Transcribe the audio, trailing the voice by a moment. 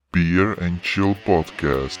Beer and Chill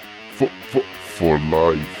podcast for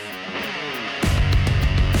life.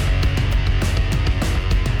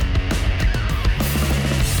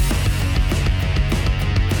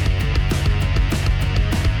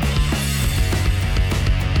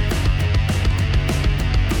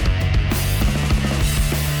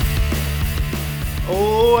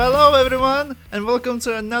 Oh, hello everyone, and welcome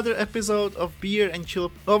to another episode of Beer and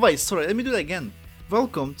Chill. Oh wait, sorry, let me do that again.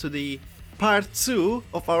 Welcome to the part 2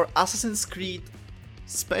 of our Assassin's Creed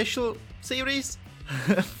special series.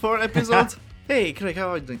 4 episodes. Hey, Craig, how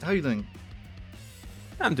are you doing?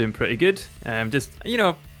 I'm doing pretty good.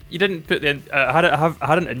 You didn't put the. I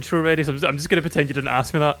had an intro ready, so I'm just gonna pretend you didn't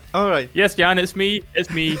ask me that. All right. Yes, Jan, it's me.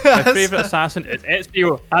 My favorite assassin. It's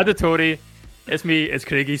Ezio Auditore. It's me. It's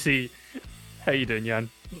Craigie C. How you doing, Jan?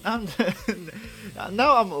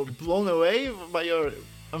 Now I'm blown away by your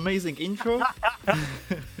amazing intro.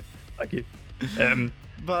 Thank you.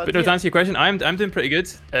 But to answer your question, I'm doing pretty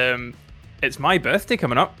good. It's my birthday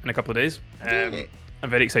coming up in a couple of days. I'm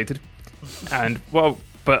very excited.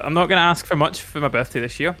 But I'm not going to ask for much for my birthday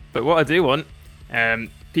this year. But what I do want,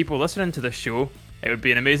 people listening to this show, it would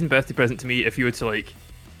be an amazing birthday present to me if you were to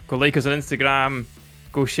go like us on Instagram,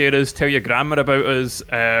 go share us, tell your grandma about us.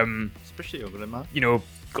 Especially your grandma.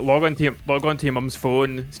 Log on to your mum's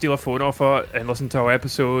phone, steal a phone off her, and listen to our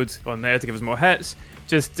episodes on there to give us more hits.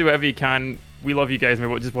 Just do whatever you can. We love you guys,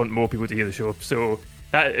 and we just want more people to hear the show. So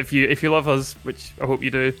that if you love us, which I hope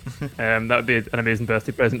you do, that would be an amazing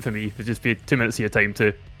birthday present for me. It'd just be 2 minutes of your time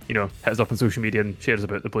to hit us up on social media and share us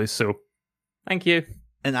about the place. So thank you.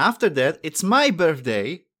 And after that, it's my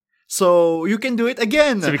birthday, so you can do it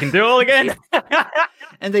again. So we can do it all again.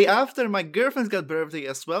 And day after, my girlfriend's got birthday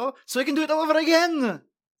as well, so I can do it all over again.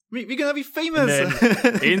 We're gonna be famous. And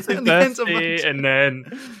then instant birthday, and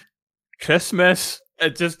then Christmas.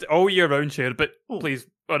 It's just all year round share. But please,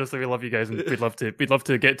 honestly, we love you guys, and we'd love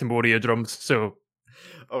to get to more eardrums. So,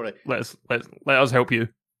 all right, let us help you.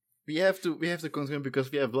 We have to continue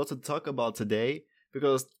because we have lots to talk about today.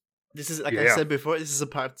 Because this is, like I said before, this is a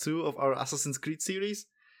part 2 of our Assassin's Creed series,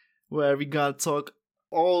 where we gonna talk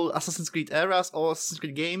all Assassin's Creed eras, all Assassin's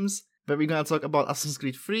Creed games, but we're gonna talk about Assassin's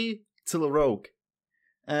Creed 3 till Rogue.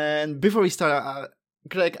 And before we start,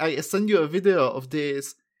 Craig, I sent you a video of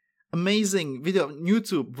this amazing video on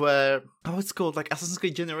YouTube where, it's called, Assassin's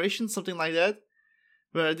Creed Generation, something like that,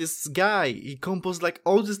 where this guy, he composed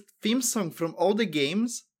all this theme song from all the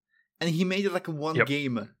games, and he made it one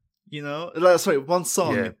game, one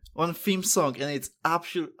song, one theme song, and it's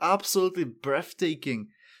absolutely breathtaking.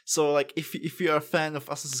 So, if you're a fan of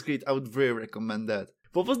Assassin's Creed, I would really recommend that.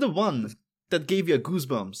 What was the one that gave you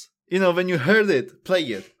goosebumps? When you heard it, play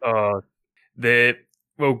it.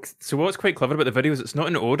 So what's quite clever about the video is it's not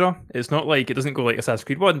in order. It's not it doesn't go Assassin's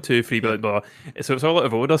Creed 1, 2, 3, blah, blah, blah. So it's all out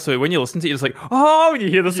of order. So when you listen to it, it's when you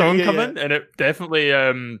hear the song come in. And it definitely,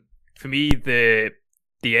 for me, the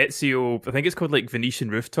Ezio, I think it's called Venetian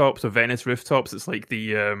Rooftops or Venice Rooftops. It's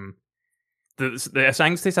the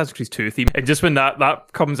Assassin's Creed 2 theme, and just when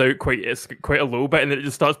that comes out it's quite a low bit, and then it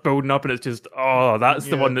just starts building up, and it's just that's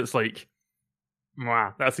the one that's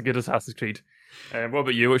wow, that's a good Assassin's Creed. What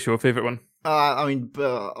about you? What's your favourite one?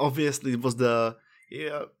 Obviously it was the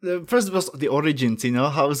first was the Origins.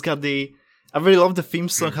 How it's got I really love the theme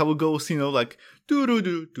song. How it goes, do do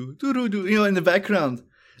do do do do, in the background.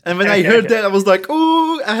 And when I heard that, I was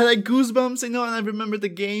ooh, I had goosebumps, and I remember the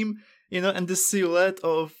game, and the silhouette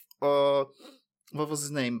of what was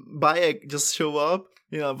his name? Bayek just show up.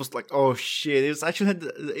 I was oh shit! It was actually had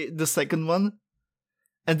the second one,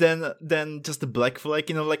 and then just the black flag.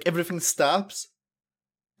 Everything stops,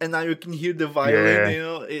 and now you can hear the violin.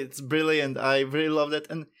 Yeah. It's brilliant. I really love that,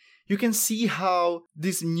 and you can see how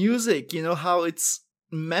this music, how it's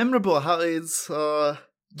memorable, how it's how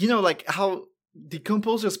the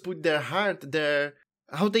composers put their heart,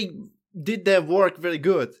 how they did their work very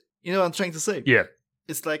good. You know what I'm trying to say? Yeah.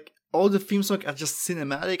 It's all the theme songs are just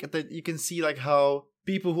cinematic, and then you can see how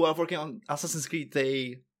people who are working on Assassin's Creed,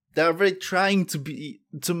 they are very trying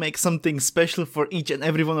to make something special for each and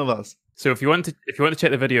every one of us. So if you want to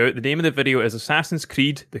check the video out, the name of the video is Assassin's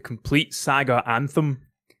Creed: The Complete Saga Anthem,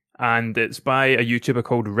 and it's by a YouTuber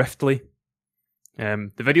called Riftly.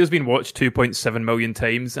 The video's been watched 2.7 million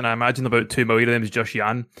times, and I imagine about 2 million of them is just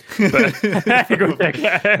Jan. But go check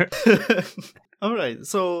it out. All right,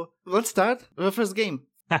 so let's start with the first game.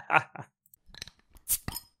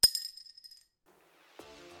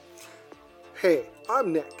 Hey,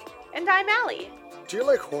 I'm Nick. And I'm Allie. Do you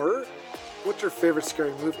like horror? What's your favorite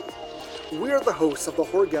scary movie? We are the hosts of the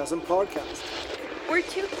Horgasm podcast. We're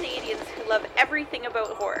two Canadians who love everything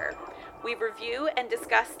about horror. We review and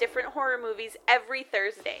discuss different horror movies every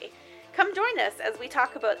Thursday. Come join us as we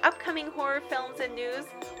talk about upcoming horror films and news,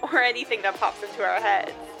 or anything that pops into our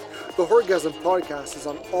heads. The Horgasm podcast is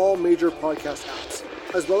on all major podcast apps,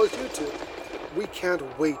 as well as YouTube. We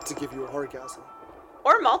can't wait to give you a horgasm.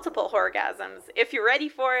 Or multiple horgasms, if you're ready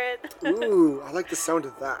for it. Ooh, I like the sound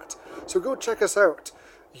of that. So go check us out.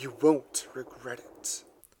 You won't regret it.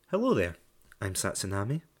 Hello there, I'm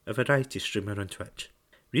Satsunami, a variety streamer on Twitch.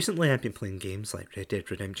 Recently I've been playing games like Red Dead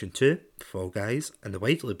Redemption 2, Fall Guys, and the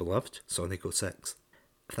widely beloved Sonic 06.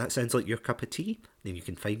 If that sounds like your cup of tea, then you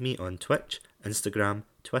can find me on Twitch, Instagram,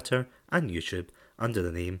 Twitter, and YouTube under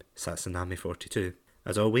the name Satsunami42.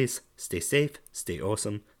 As always, stay safe, stay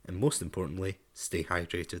awesome, and most importantly, stay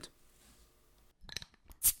hydrated.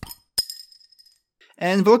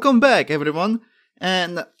 And welcome back, everyone.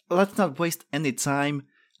 And let's not waste any time.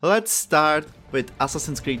 Let's start with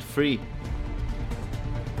Assassin's Creed 3.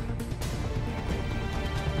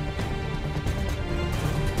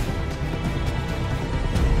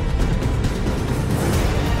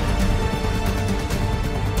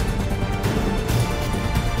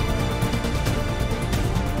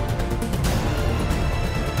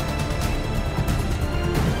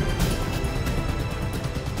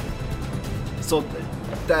 So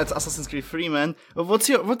that's Assassin's Creed 3, man. What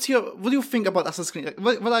do you think about Assassin's Creed?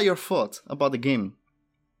 What are your thoughts about the game?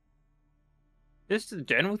 Just the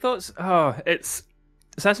general thoughts. It's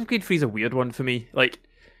Assassin's Creed 3 is a weird one for me. Like,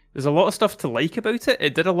 there's a lot of stuff to like about it.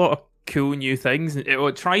 It did a lot of cool new things.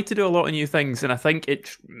 It tried to do a lot of new things, and I think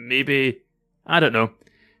it maybe, I don't know.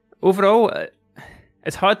 Overall,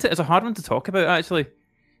 it's a hard one to talk about, actually.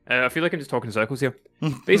 I feel like I'm just talking in circles here.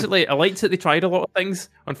 Basically, I liked that they tried a lot of things.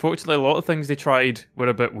 Unfortunately, a lot of things they tried were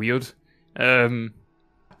a bit weird.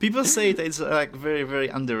 People say that it's like very, very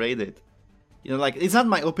underrated. You know, like, it's not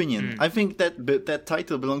my opinion. I think that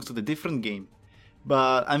title belongs to the different game.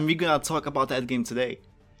 But we're gonna talk about that game today.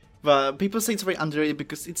 But people say it's very underrated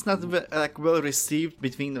because it's not like well received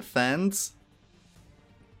between the fans.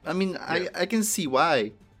 I mean, yeah. I can see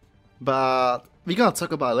why. But we're gonna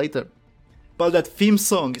talk about it later. But that theme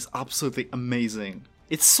song is absolutely amazing.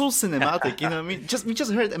 It's so cinematic, you know what I mean? We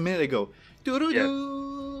just heard it a minute ago. Do do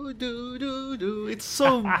do do do do. It's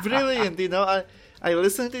so brilliant, you know. I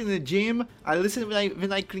listened to it in the gym. I listen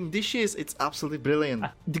when I clean dishes. It's absolutely brilliant.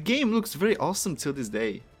 The game looks very awesome till this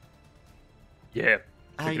day. Yeah,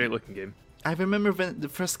 it's a great looking game. I remember when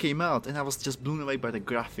it first came out, and I was just blown away by the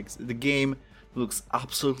graphics. The game looks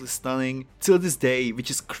absolutely stunning till this day,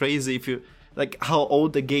 which is crazy if you like how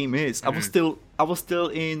old the game is. I was still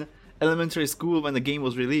in elementary school when the game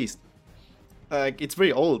was released. Like, it's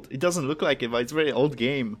very old. It doesn't look like it, but it's a very old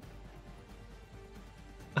game.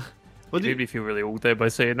 What made me feel really old there by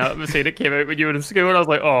saying that. I saying it came out when you were in school, and I was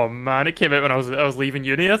like, oh man, it came out when I was leaving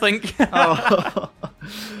uni, I think.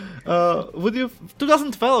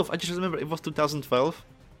 2012. I just remember it was 2012.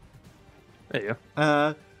 There you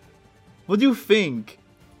go. What do you think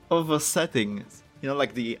of the settings? You know,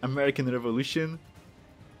 like the American Revolution.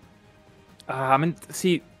 I mean,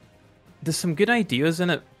 see, there's some good ideas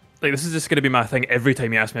in it. Like, this is just going to be my thing every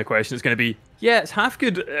time you ask me a question. It's going to be, yeah, it's half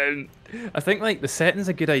good. I think, like, the setting's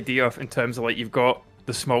a good idea in terms of, like, you've got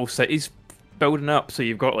the small cities building up. So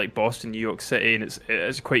you've got, like, Boston, New York City, and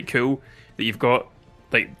it's quite cool that you've got,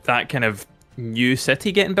 like, that kind of new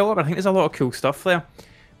city getting built up. I think there's a lot of cool stuff there.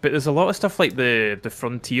 But there's a lot of stuff like the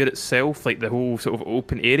frontier itself, like the whole sort of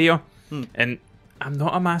open area. And I'm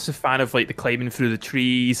not a massive fan of, like, the climbing through the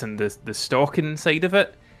trees and the stalking side of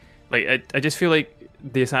it. Like, I just feel like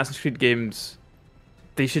the Assassin's Creed games,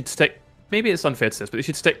 they should stick, maybe it's unfair to this, but they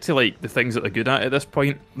should stick to, like, the things that they're good at this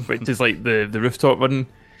point, which is, like, the rooftop run.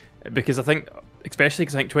 Because I think, especially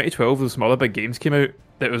because I think 2012, there was some other big games came out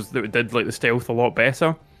that did, like, the stealth a lot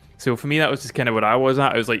better. So for me, that was just kind of where I was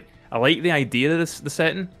at. I was like, I like the idea of the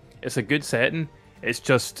setting. It's a good setting. It's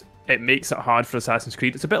just, it makes it hard for Assassin's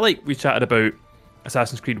Creed. It's a bit like we chatted about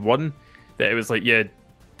Assassin's Creed 1, that it was like, yeah,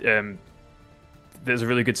 there's a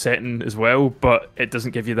really good setting as well, but it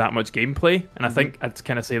doesn't give you that much gameplay. And I think I'd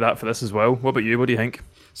kind of say that for this as well. What about you? What do you think?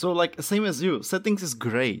 So, like, same as you, settings is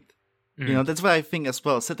great. You know, that's what I think as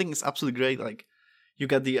well. Setting is absolutely great. Like, you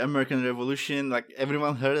got the American Revolution, like,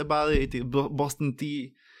 everyone heard about it. The Boston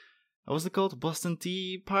Tea, what was it called? Boston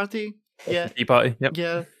Tea Party? Yeah. Tea Party, yep.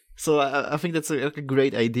 Yeah. So I think that's a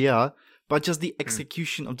great idea, but just the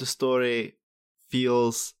execution of the story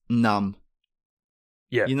feels numb.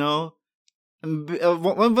 Yeah. You know? And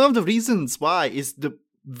one of the reasons why is the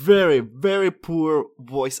very, very poor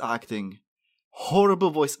voice acting.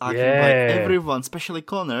 Horrible voice acting by everyone, especially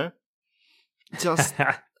Connor. Just,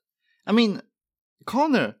 I mean,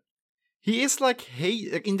 Connor, he is like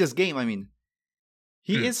in this game. I mean,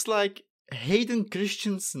 he is like Hayden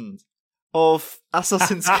Christensen of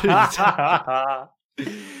Assassin's Creed.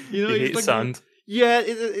 You know, he he's hates like, sand. yeah,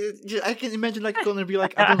 I can imagine like Connor be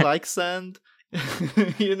like, I don't like sand.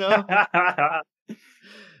 You know.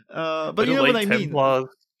 But you know what I mean.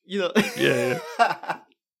 You know. Yeah.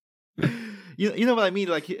 You know what I mean.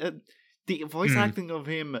 Like the voice acting of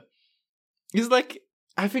him is like,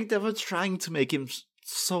 I think they were trying to make him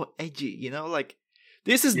so edgy. You know, like.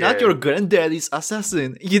 This is not your granddaddy's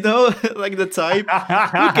assassin, you know, like the type. Look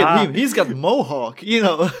at him, he's got mohawk, you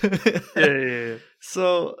know. Yeah.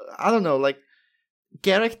 So I don't know, like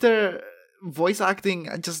character voice acting,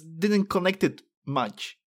 I just didn't connect it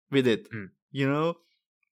much with it, you know.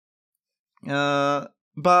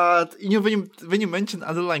 But you know, when you mentioned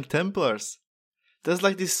Underlying Templars, there's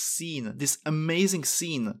like this amazing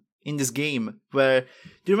scene in this game where,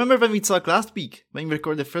 do you remember when we talked last week when we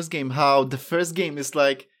recorded the first game, how the first game is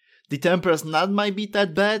like the Templars not might be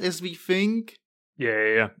that bad as we think?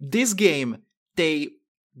 Yeah. This game, they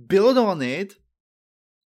build on it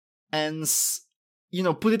and, you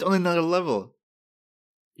know, put it on another level.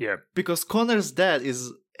 Yeah. Because Connor's dad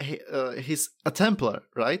is he's a Templar,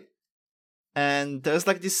 right? And there's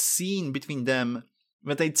like this scene between them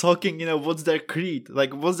when they talking, you know, what's their creed,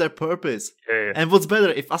 like what's their purpose, and what's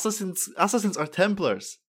better if assassins are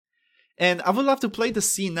Templars. And I would love to play the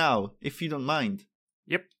scene now, if you don't mind.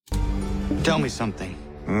 Yep. Tell me something.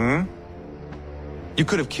 You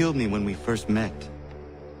could have killed me when we first met.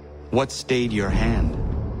 What stayed your hand?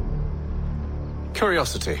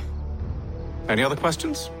 Curiosity. Any other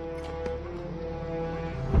questions?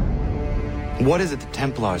 What is it the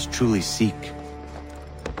Templars truly seek?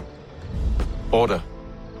 Order.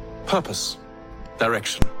 Purpose.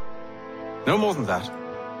 Direction. No more than that.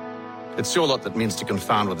 It's your lot that means to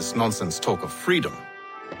confound with this nonsense talk of freedom.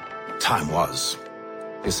 Time was.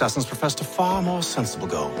 The assassins professed a far more sensible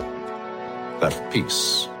goal. That of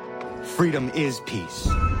peace. Freedom is peace.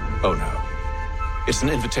 Oh no. It's an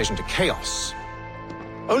invitation to chaos.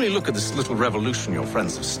 Only look at this little revolution your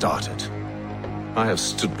friends have started. I have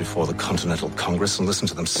stood before the Continental Congress and listened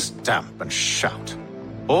to them stamp and shout.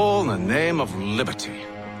 All in the name of liberty.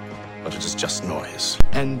 But it is just noise.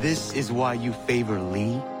 And this is why you favor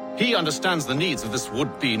Lee? He understands the needs of this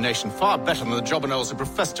would-be nation far better than the jobberknolls who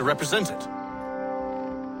profess to represent it.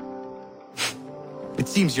 It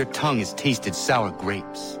seems your tongue has tasted sour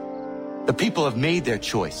grapes. The people have made their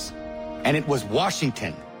choice, and it was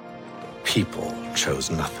Washington. People chose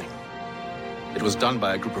nothing. It was done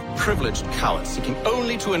by a group of privileged cowards seeking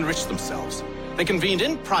only to enrich themselves. They convened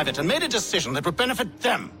in private and made a decision that would benefit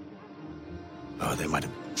them. Oh, they might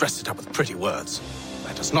have dressed it up with pretty words.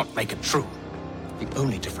 That does not make it true. The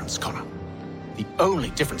only difference, Connor, the only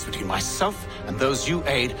difference between myself and those you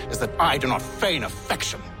aid is that I do not feign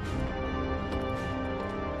affection.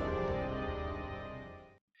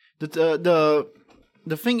 The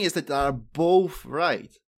thing is that they are both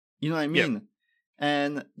right. You know what I mean? Yep.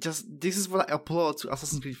 And just this is what I applaud to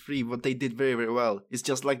Assassin's Creed 3. What they did very, very well. It's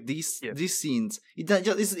just like these scenes.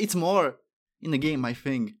 It's more in the game, I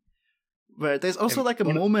think. Where there's also like a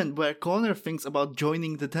moment where Connor thinks about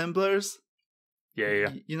joining the Templars. Yeah.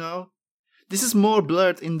 You know, this is more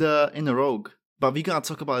blurred in the Rogue, but we're gonna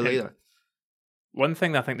talk about it later. One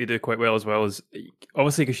thing that I think they do quite well as well is,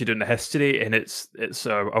 obviously because you're doing the history and it's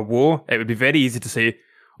a war, it would be very easy to say,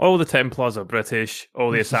 all the Templars are British, all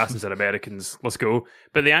the assassins are Americans, let's go.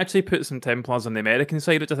 But they actually put some Templars on the American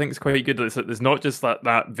side, which I think is quite good. It's not just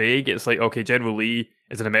that vague. It's like, okay, General Lee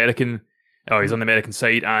is an American, he's on the American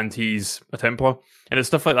side and he's a Templar. And it's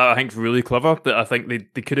stuff like that I think is really clever, that I think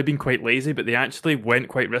they could have been quite lazy, but they actually went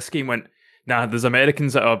quite risky and went, nah, there's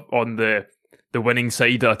Americans that are on the winning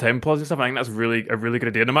side that are Templars and stuff. I think that's a really good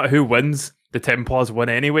idea. No matter who wins, the Templars win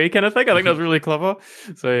anyway, kind of thing. I think that's really clever.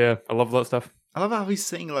 So yeah, I love that stuff. I love how he's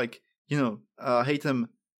saying, like, you know, Haytham,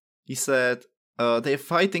 he said, they're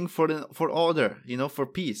fighting for order, you know, for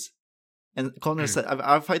peace. And Connor said,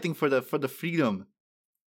 I'm fighting for the freedom.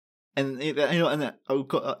 And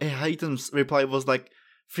Haytham's reply was like,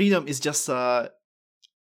 freedom is just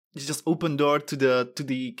open door to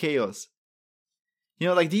the chaos. You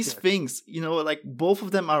know, like these things, you know, like both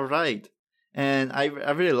of them are right. And I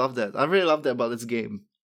really love that. I really love that about this game.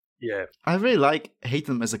 Yeah. I really like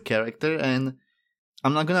Haytham as a character, and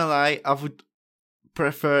I'm not gonna lie, I would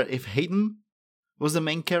prefer if Haytham was the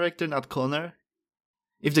main character, not Connor.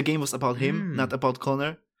 If the game was about him, not about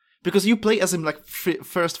Connor. Because you play as him like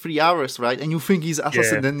first 3 hours, right? And you think he's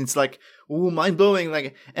assassin, then it's like, oh, mind-blowing,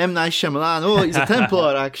 like M. Night Shyamalan, oh, he's a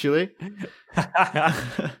Templar, actually.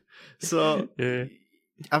 So,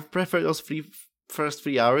 I've preferred those first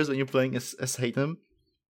 3 hours when you're playing as Haytham.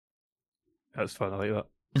 That's fun. I like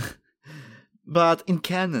that. But in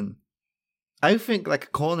canon, I think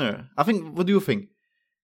like Connor. What do you think?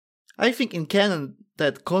 I think in canon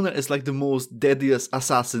that Connor is like the most deadliest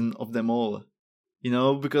assassin of them all.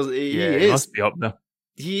 Because he must be up there.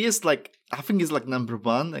 He is like, I think he's like number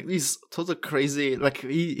one. Like he's totally crazy. Like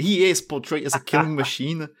he is portrayed as a killing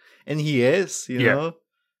machine, and he is. You know,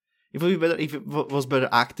 it would be better if it was better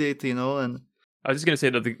acted. And I was just gonna say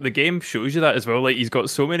that the game shows you that as well. Like he's got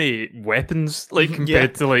so many weapons, like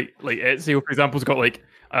compared to like Ezio, for example, has got like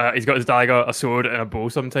he's got his dagger, a sword, and a bow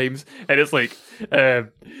sometimes, and it's like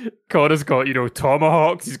Connor's got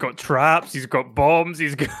tomahawks, he's got traps, he's got bombs,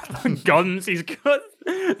 he's got guns, he's got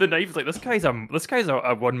the knives. Like this guy's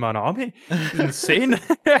a one man army. It's insane.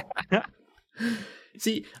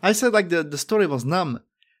 See, I said like the story was numb,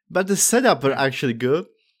 but the setup were actually good.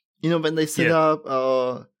 When they set up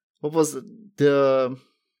what was the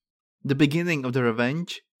beginning of the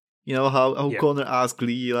revenge? How Connor asked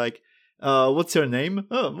Lee like, what's your name?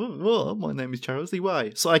 Oh, well, my name is Charles Lee.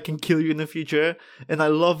 Why? So I can kill you in the future, and I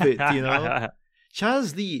love it.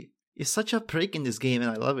 Charles Lee is such a prick in this game,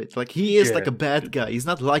 and I love it. Like he is like a bad guy. He's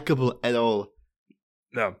not likable at all.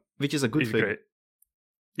 No, which is a good thing. Great.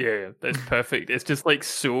 Yeah, that's perfect. It's just like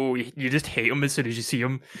so you just hate him as soon as you see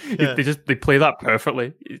him. Yeah. They play that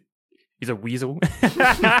perfectly. He's a weasel.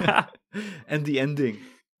 And the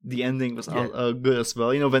ending was good as well.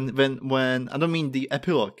 When I don't mean the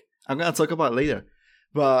epilogue. I'm gonna talk about it later.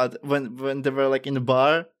 But when they were like in the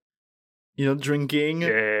bar, drinking,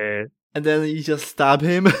 and then you just stab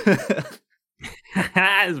him.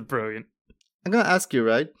 That's brilliant. I'm gonna ask you,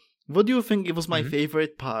 right? What do you think it was my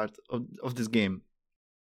favorite part of this game?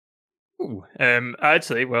 Ooh,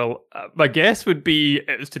 actually, well, my guess would be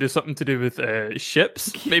it was to do something to do with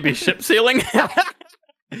ships, maybe ship sailing.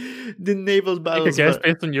 The naval battles. I guess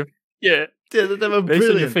based on your they were brilliant.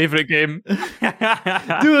 Based on your favorite game.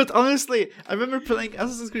 Dude, honestly, I remember playing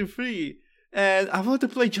Assassin's Creed 3, and I wanted to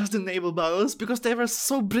play just the naval battles because they were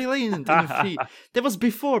so brilliant in the 3. That was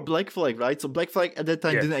before Black Flag, right? So Black Flag at that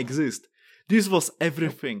time didn't exist. This was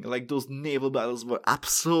everything. Like those naval battles were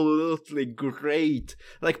absolutely great.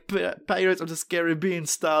 Like Pirates of the Caribbean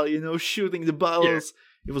style, shooting the battles.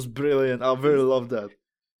 Yeah. It was brilliant. I really loved that.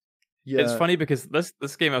 Yeah. It's funny because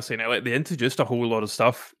this game I was saying, like they introduced a whole lot of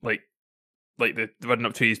stuff, like the running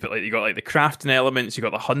up trees, but like you got like the crafting elements, you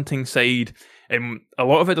got the hunting side, and a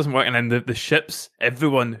lot of it doesn't work. And then the ships,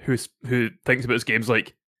 everyone who thinks about this game's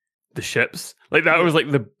like the ships, like that was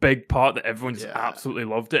like the big part that everyone just absolutely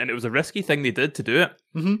loved it, and it was a risky thing they did to do it,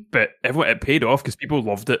 but it paid off because people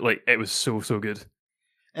loved it. Like it was so good.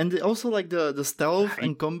 And also like the stealth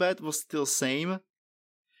and combat was still same.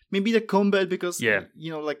 Maybe the combat because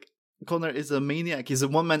like Connor is a maniac, he's a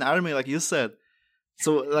one-man army like you said.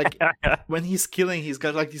 So like when he's killing, he's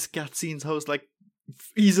got like these cutscenes how it's like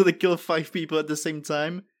easily kill 5 people at the same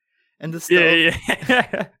time, and the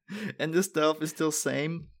stealth and the stealth is still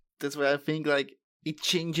same. That's why I think like it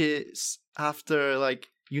changes after like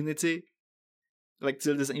Unity, like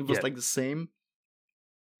till this it was like the same.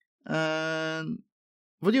 And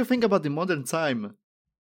what do you think about the modern time?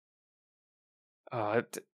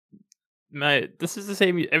 Mate, this is the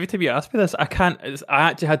same. Every time you ask me this, I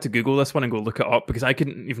actually had to Google this one and go look it up because I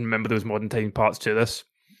couldn't even remember those modern time parts to this.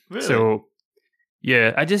 Really? So,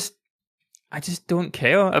 yeah, I just don't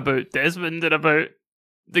care about Desmond and about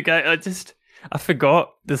the guy. I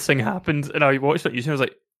forgot this thing happened, and I watched it. And I was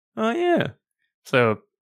like, oh yeah. So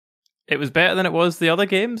it was better than it was the other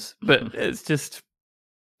games, but it's just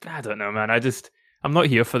I don't know, man. I'm not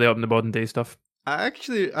here for the modern day stuff. I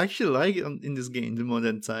actually like it in this game, the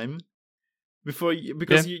modern time.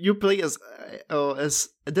 Because you play as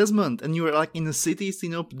Desmond, and you were like in the cities,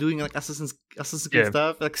 doing like Assassin's Creed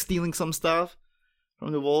stuff, like stealing some stuff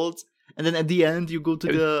from the vaults, and then at the end you go to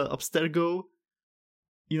the Abstergo,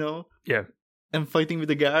 and fighting with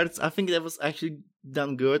the guards. I think that was actually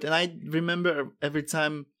done good, and I remember every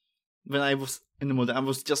time when I was in the modern, I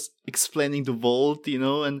was just explaining the vault,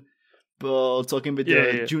 and talking with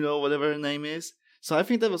Juno, whatever her name is. So I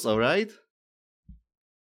think that was alright.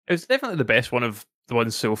 It was definitely the best one of the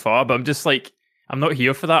ones so far, but I'm just like, I'm not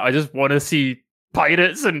here for that. I just want to see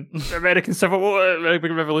pirates and American Civil War,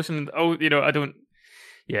 American Revolution. I don't.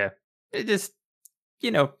 Yeah, it just,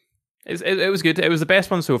 it was good. It was the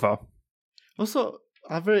best one so far. Also,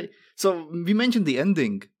 so we mentioned the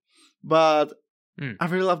ending, but I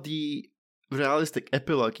really love the realistic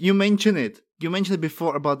epilogue. You mentioned it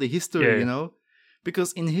before about the history,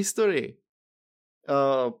 because in history,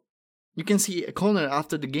 you can see Connor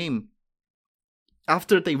after the game,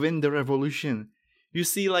 after they win the revolution. you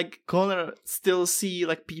see like Connor still see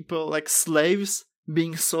like people like slaves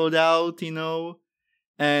being sold out,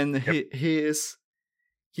 and his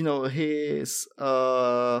how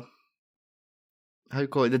you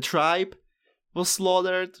call it, the tribe was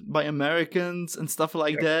slaughtered by Americans and stuff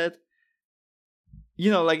like that.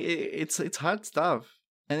 Like it's hard stuff,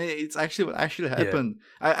 and it's actually what actually happened.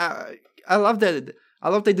 I love that. I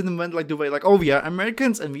love they didn't went like the way like, oh, we are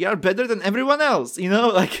Americans and we are better than everyone else.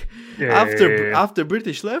 After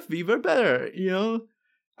British left, we were better.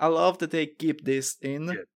 I love that they keep this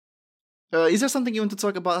in. Is there something you want to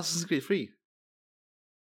talk about Assassin's Creed 3?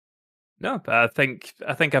 No, but I think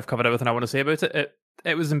I've covered everything I want to say about it.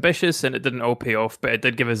 It was ambitious and it didn't all pay off, but it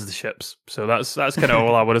did give us the ships. So that's kind of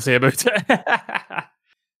all I want to say about it.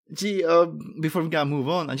 Gee, before we gotta move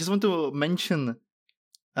on, I just want to mention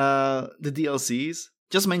the DLCs.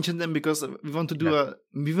 Just mention them because we want to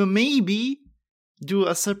we will maybe do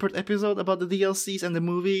a separate episode about the DLCs and the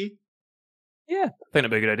movie. Yeah, I think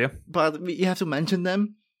that'd be a good idea. But we have to mention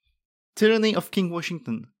them. Tyranny of King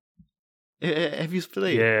Washington. Have you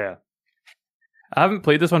played? Yeah. I haven't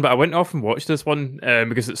played this one, but I went off and watched this one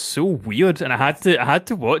because it's so weird, and I had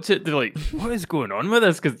to watch it to like, what is going on with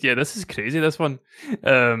this? Because this is crazy. This one,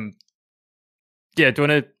 do you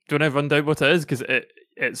want to run down what it is? Because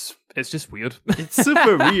it's just weird. It's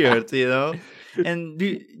super weird, And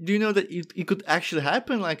do you know that it could actually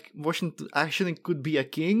happen? Like Washington actually could be a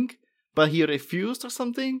king, but he refused or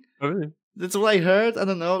something. Oh, really? That's what I heard. I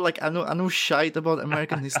don't know. Like I know shite about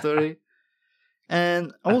American history,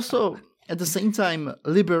 and also. At the same time,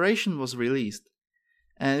 Liberation was released,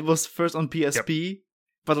 and it was first on PSP,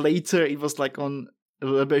 but later it was like on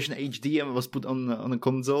Liberation HD and was put on the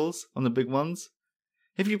consoles, on the big ones.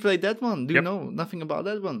 Have you played that one? Do you know nothing about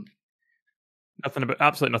that one?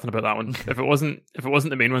 Absolutely nothing about that one. If it wasn't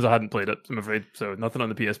the main ones, I hadn't played it, I'm afraid. So nothing on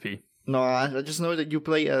the PSP. No, I just know that you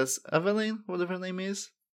play as Evelyn, whatever her name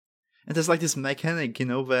is, and there's like this mechanic,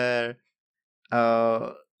 where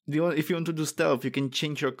if you want to do stealth, you can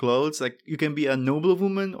change your clothes. Like you can be a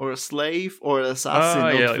noblewoman or a slave or an assassin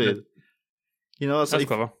outfit. That's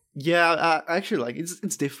clever. Yeah, actually, like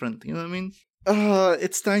it's different. You know what I mean?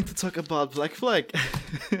 It's time to talk about Black Flag.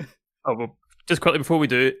 Oh well, just quickly before we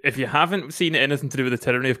do, if you haven't seen anything to do with the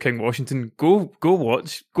Tyranny of King Washington, go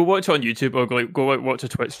watch it on YouTube or go watch a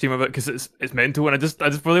Twitch stream of it because it's mental. And I just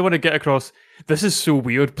really want to get across. This is so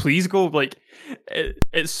weird. Please go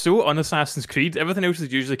it's so un-Assassin's Creed. Everything else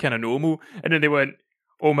is usually kind of normal, and then they went,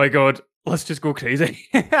 "Oh my god, let's just go crazy."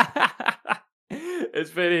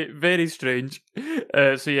 It's very, very strange.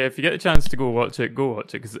 So if you get a chance to go watch it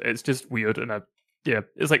because it's just weird and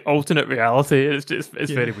it's like alternate reality. It's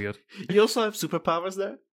very weird. You also have superpowers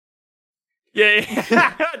there. Yeah.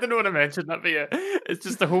 I don't want to mention that, but it's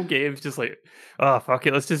just the whole game's just like, oh fuck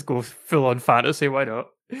it, let's just go full on fantasy. Why not?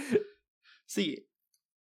 See,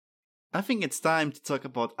 I think it's time to talk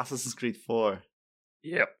about Assassin's Creed 4.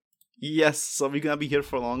 Yep. Yes, so we're gonna be here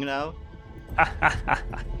for long now.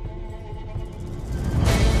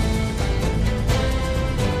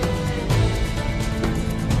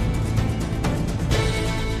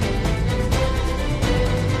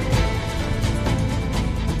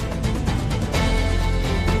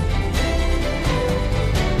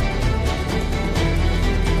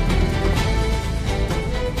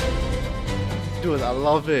 Dude, I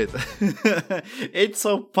love it. It's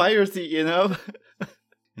so piratey,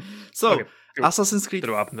 So, okay, Assassin's Creed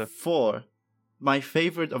 4, my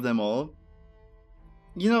favorite of them all.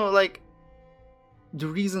 The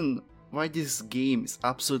reason why this game is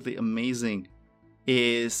absolutely amazing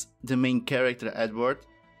is the main character, Edward.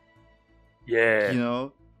 Yeah.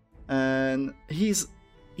 And he's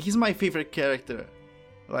my favorite character.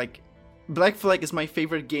 Like, Black Flag is my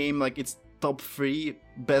favorite game. Like, it's top 3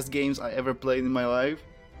 best games I ever played in my life.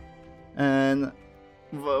 And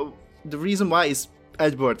the reason why is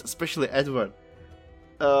Edward, especially Edward.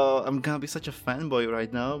 I'm gonna be such a fanboy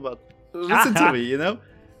right now, but listen to me,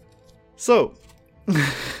 So,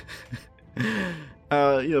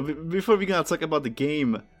 before we're gonna talk about the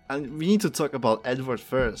game, and we need to talk about Edward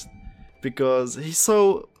first, because he's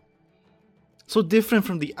so different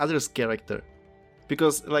from the other's character.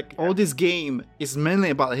 Because all this game is mainly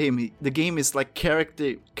about him. The game is like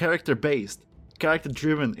character based, character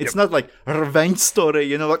driven. It's not like a revenge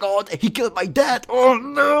story, like, oh, he killed my dad. Oh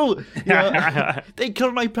no, they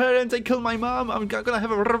killed my parents. They killed my mom. I'm gonna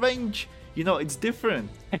have a revenge. It's different.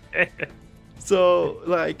 So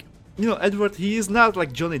Edward, he is not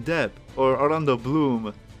like Johnny Depp or Orlando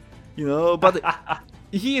Bloom, but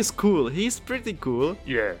he is cool. He's pretty cool.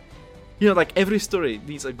 Yeah. Every story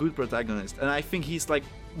needs a good protagonist, and I think he's like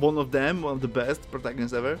one of the best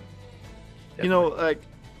protagonists ever. You know, like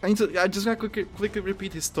I just gotta quickly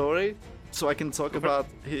repeat his story so I can talk about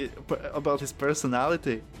his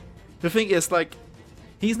personality. The thing is, like,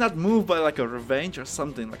 he's not moved by like a revenge or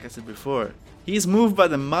something, like I said before. He's moved by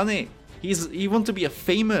the money. He wants to be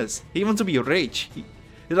famous. He wants to be rich.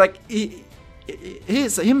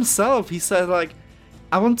 He's himself. He said like,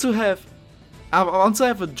 I want to have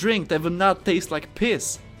a drink that will not taste like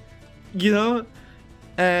piss. You know,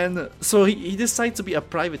 and so he decides to be a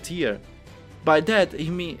privateer. By that he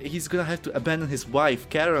mean he's gonna have to abandon his wife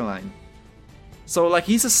Caroline. So like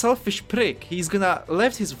he's a selfish prick. He's gonna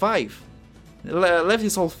left his wife, left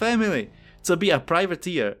his whole family to be a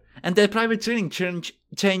privateer, and that privateering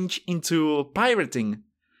change into pirating.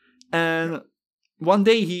 And one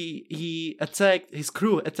day his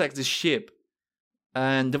crew attacked the ship,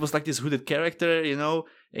 and there was like this hooded character, you know.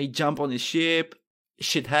 He jumped on his ship,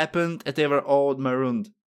 shit happened, and they were all marooned.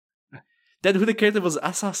 That hooded character was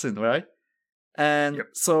assassin, right? And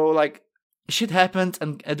so like shit happened,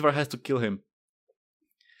 and Edward has to kill him.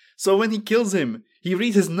 So when he kills him, he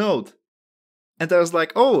reads his note, and I was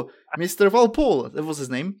like, "Oh, Mr. Walpole," that was his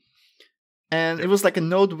name. And it was like a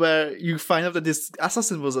note where you find out that this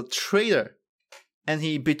assassin was a traitor, and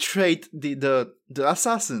he betrayed the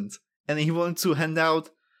assassins, and he wanted to hand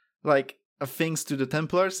out like things to the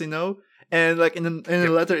Templars, you know. And like in the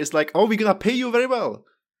letter, it's like, "Oh, we're gonna pay you very well."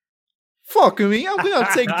 Fuck me! I'm gonna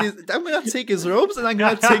take this. I'm gonna take his robes, and I'm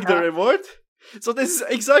gonna take the reward. So this is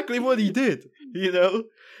exactly what he did, you know.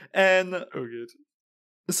 And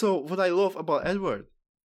so what I love about Edward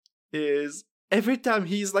is every time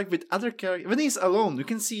he's like with other characters, when he's alone, you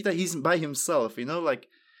can see that he's by himself, you know, like,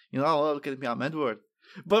 you know, "Oh, look at me, I'm Edward."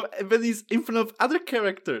 But when he's in front of other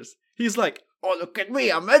characters, he's like, "Oh, look at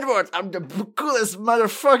me, I'm Edward, I'm the coolest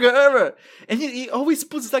motherfucker ever." And he always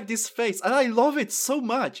puts like this face, and I love it so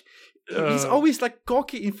much. He's always like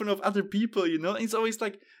cocky in front of other people, you know. He's always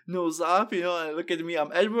like nose up, you know, and "Look at me,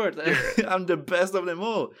 I'm Edward, I'm the best of them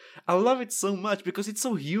all." I love it so much because it's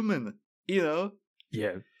so human, you know.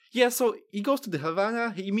 Yeah, so he goes to the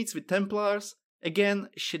Havana, he meets with Templars. Again,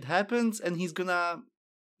 shit happens, and he's gonna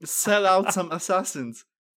sell out some assassins.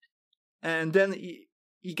 And then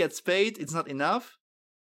he gets paid, it's not enough.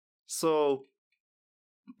 So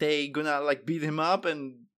they gonna like beat him up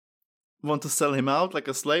and want to sell him out like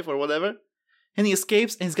a slave or whatever. And he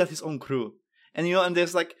escapes, and he's got his own crew. And you know, and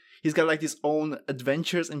there's like, he's got like his own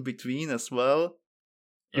adventures in between as well.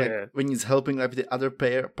 Like when he's helping like the other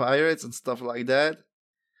pirates and stuff like that.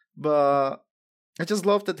 But I just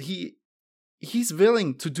love that he's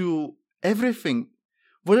willing to do everything,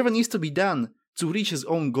 whatever needs to be done to reach his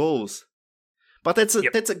own goals. But that's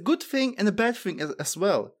a good thing and a bad thing as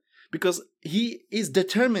well, because he is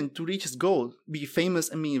determined to reach his goal, be famous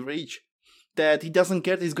and be rich. That he doesn't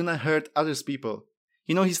care that he's gonna hurt other people.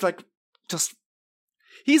 You know, he's like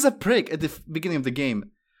he's a prick at the beginning of the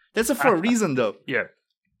game. That's for a reason though.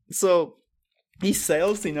 So he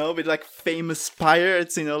sails, you know, with like famous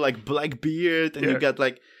pirates, you know, like Blackbeard, and you got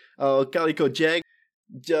like Calico Jack.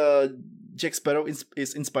 Jack Sparrow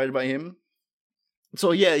is inspired by him.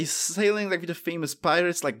 So yeah, he's sailing like with the famous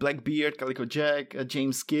pirates like Blackbeard, Calico Jack,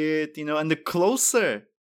 James Kidd, you know. And the closer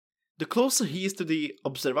he is to the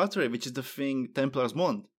observatory, which is the thing Templars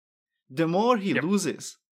want, the more he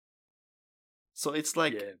loses. So it's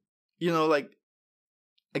like, you know, like,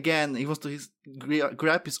 again, he wants to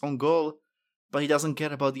grab his own goal, but he doesn't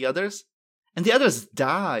care about the others. And the others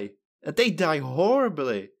die. And they die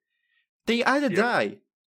horribly. They either die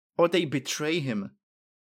or they betray him.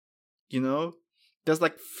 You know? There's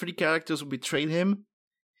like 3 characters who betrayed him.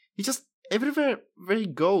 He just, everywhere where he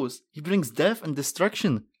goes, he brings death and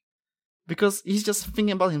destruction. Because he's just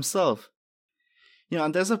thinking about himself. You know,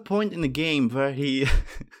 and there's a point in the game where he...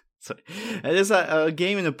 Sorry. There's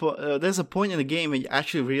there's a point in the game where he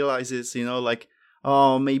actually realizes, you know, like,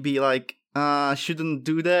 oh, maybe like, I shouldn't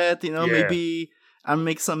do that, you know, maybe I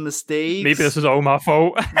make some mistakes. Maybe this is all my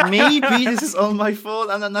fault. Maybe this is all my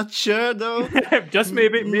fault, I'm not sure though. Just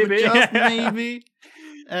maybe. Just maybe.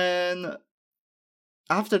 And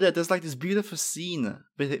after that, there's like this beautiful scene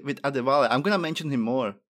with Adewale. I'm gonna mention him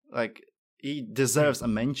more. Like, he deserves a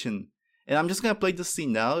mention. And I'm just gonna play the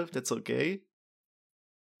scene now, if that's okay.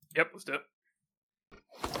 Yep, let's do it.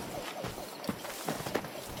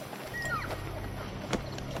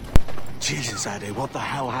 Jesus, Ade, what the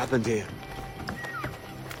hell happened here?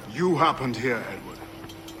 You happened here, Edward.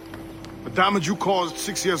 The damage you caused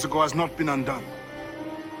 6 years ago has not been undone.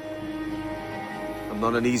 I'm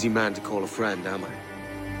not an easy man to call a friend, am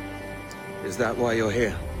I? Is that why you're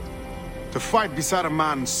here? To fight beside a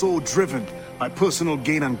man so driven by personal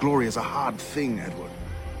gain and glory is a hard thing, Edward.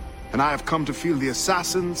 And I have come to feel the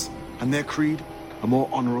assassins and their creed a more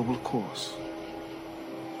honorable course.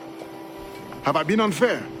 Have I been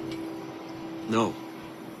unfair? No.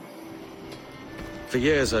 For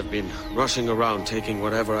years I've been rushing around taking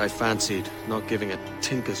whatever I fancied, not giving a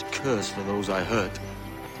tinker's curse for those I hurt.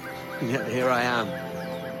 And yet here I am,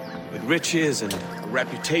 with riches and a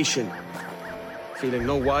reputation, feeling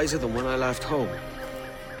no wiser than when I left home.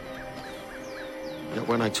 Yet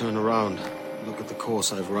when I turn around, look at the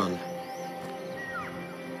course I've run,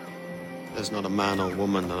 there's not a man or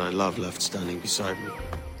woman that I love left standing beside me.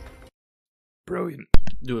 Brilliant.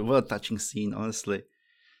 Dude, what a touching scene, honestly.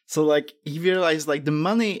 So, like, he realized, like, the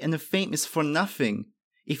money and the fame is for nothing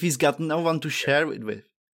if he's got no one to share it with.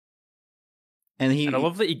 And I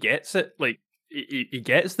love that he gets it. Like, he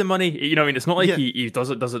gets the money. You know what I mean? It's not like he does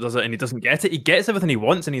it, and he doesn't get it. He gets everything he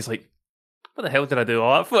wants, and he's like, what the hell did I do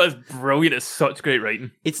all that for? It's brilliant. It's such great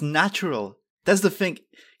writing. It's natural. That's the thing.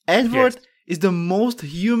 Edward is the most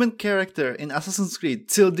human character in Assassin's Creed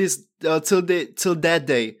till that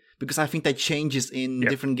day. Because I think that changes in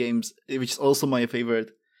different games, which is also my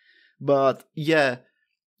favorite. But yeah,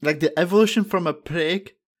 like the evolution from a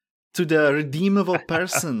prick to the redeemable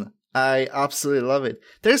person, I absolutely love it.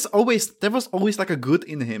 There was always like a good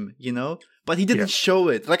in him, you know? But he didn't show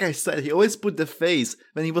it. Like I said, he always put the face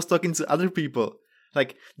when he was talking to other people.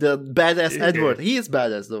 Like the badass Edward. He is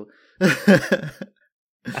badass though.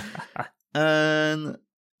 And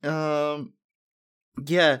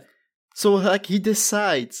yeah. So like he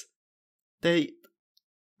decides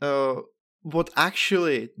what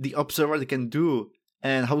actually the Observer can do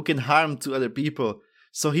and how he can harm to other people.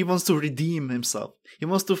 So he wants to redeem himself. He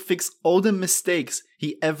wants to fix all the mistakes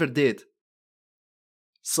he ever did.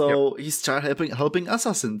 So he starts helping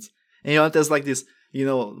assassins. And there's like this,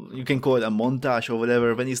 you can call it a montage or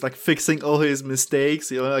whatever, when he's like fixing all his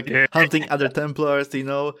mistakes, hunting other Templars,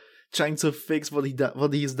 trying to fix what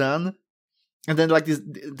he's done. And then like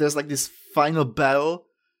there's like this final battle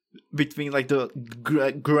between like the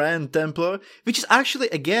Grand Templar, which is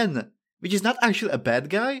not actually a bad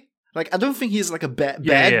guy. Like I don't think he's like a bad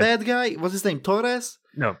guy. What's his name? Torres?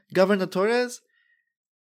 No. Governor Torres?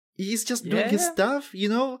 He's just doing his stuff,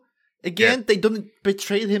 Again, they don't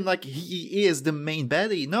portray him like he is the main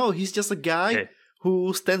baddie. No, he's just a guy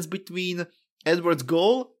who stands between Edward's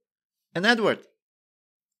goal and Edward.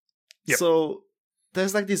 Yep. So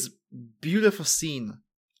there's like this beautiful scene.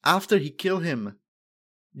 After he killed him,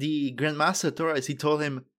 the Grandmaster Torres, he told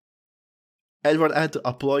him, Edward, I had to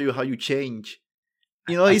applaud you how you change.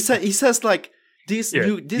 He says like this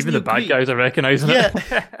even the bad guys are recognizing it.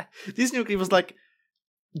 This new was like,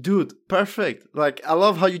 dude, perfect. Like I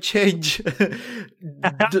love how you change.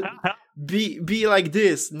 Be like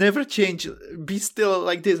this. Never change. Be still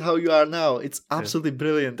like this how you are now. It's absolutely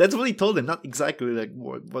brilliant. That's what he told him. Not exactly like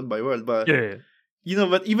word by word, but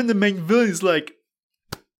but even the main villain is like,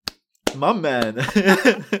 my man.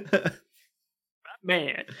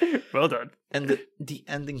 Man, well done. And the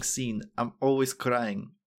ending scene, I'm always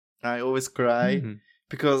crying. I always cry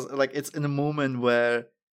because like it's in a moment where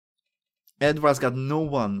Edward's got no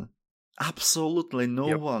one, absolutely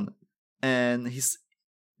no one, and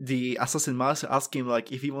the assassin master asked him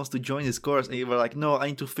like if he wants to join his course, and he was like, no, I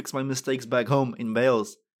need to fix my mistakes back home in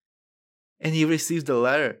Wales. And he receives the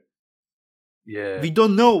letter. Yeah, we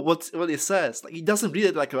don't know what it says. Like he doesn't read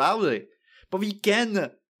it like loudly, but we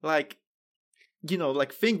can like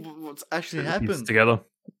think what's actually happened.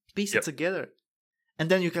 Piece it together. And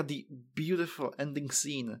then you got the beautiful ending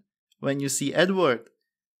scene when you see Edward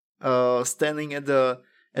standing at the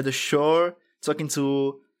shore talking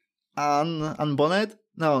to Anne Bonnet.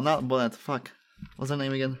 No, not Bonnet. Fuck. What's her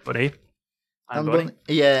name again? Bonnet. Anne Bonnet.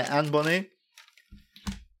 Yeah, Anne Bonnet.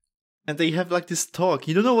 And they have like this talk.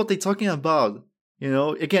 You don't know what they're talking about.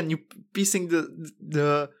 Again, you piecing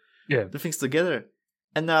the things together.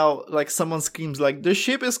 And now, like, someone screams, like, the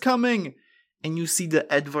ship is coming! And you see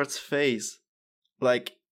the Edward's face.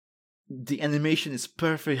 Like, the animation is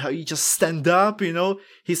perfect. How you just stand up,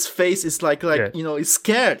 His face is like he's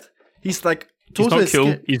scared. He's like, totally he's not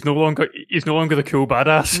cool. Scared. He's no longer the cool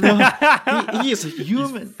badass. No, he is a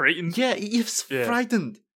human. He's frightened. Yeah, he is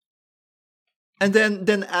frightened. And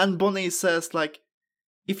then Anne Bonnet says, like,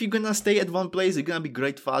 if you're gonna stay at one place, you're gonna be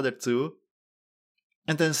great father too.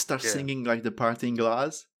 And then start singing like the parting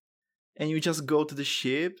glass. And you just go to the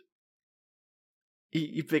ship.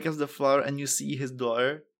 He picks up the flower and you see his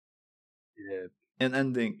daughter. Yeah. And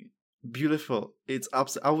ending. Beautiful. It's I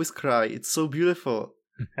always cry. It's so beautiful.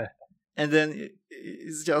 And then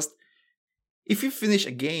it's just, if you finish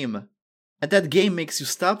a game and that game makes you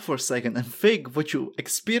stop for a second and think what you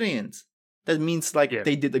experience, that means like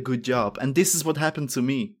they did a good job. And this is what happened to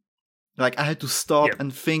me. Like I had to stop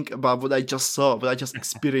and think about what I just saw, what I just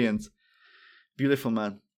experienced. Beautiful,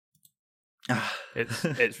 man.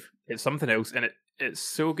 It's something else, and it's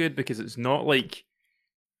so good because it's not like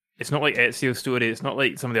Ezio's story. It's not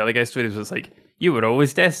like some of the other guys' stories where it's like, you were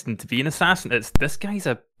always destined to be an assassin. It's this guy's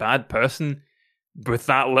a bad person with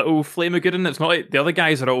that little flame of good in it. It's not like the other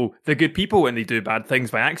guys are all the good people and they do bad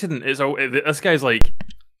things by accident. It's all this guy's like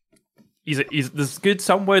he's there's good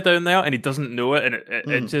somewhere down there and he doesn't know it, and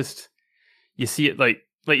it just, you see it like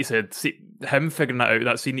you said, see him figuring that out.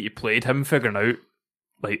 That scene that you played, him figuring out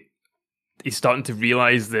like he's starting to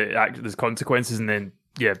realize that there's consequences, and then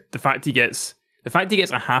the fact he gets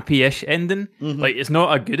a happy-ish ending. Like it's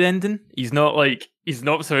not a good ending. He's not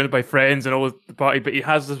surrounded by friends and all the party, but he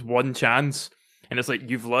has this one chance. And it's like,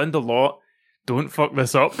 you've learned a lot. Don't fuck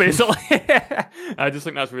this up, basically. I just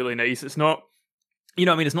think that's really nice. It's not, you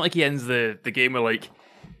know what I mean? It's not like he ends the game with like,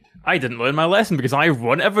 I didn't learn my lesson because I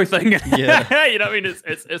won everything. Yeah. You know what I mean?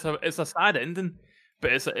 It's a sad ending,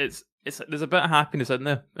 but it's there's a bit of happiness in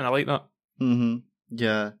there, and I like that.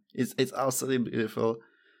 Yeah, it's absolutely beautiful.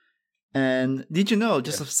 And did you know,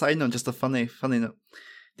 just a side note, just a funny note,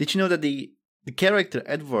 did you know that the character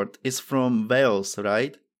Edward is from Wales,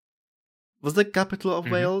 right? What's the capital of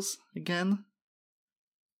Wales again?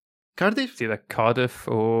 Cardiff? It's either Cardiff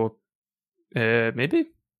or maybe.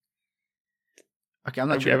 Okay, I'm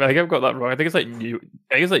not sure. I think I've got that wrong. I think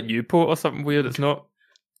it's like Newport or something weird. It's not.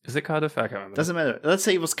 Is it Cardiff? I can't remember. Doesn't matter. Let's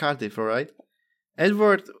say it was Cardiff, all right?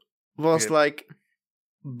 Edward was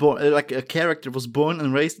born, like a character was born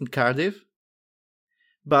and raised in Cardiff.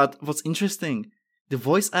 But what's interesting, the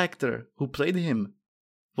voice actor who played him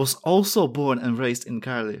was also born and raised in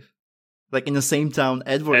Cardiff. Like in the same town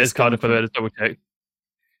Edward is Cardiff, but I just double check.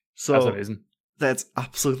 So that's amazing. That's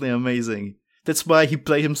absolutely amazing. That's why he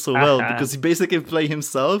played him so well, because he basically played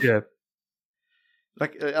himself. Yeah.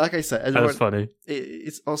 Like I said, Edward, that's funny.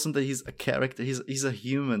 It's awesome that he's a character. He's a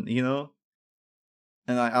human, you know?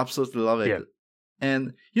 And I absolutely love it. Yeah.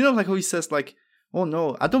 And you know, like how he says, like, oh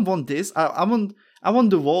no, I don't want this. I want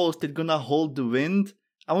the walls that gonna hold the wind.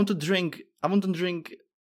 I want to drink something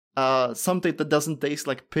that doesn't taste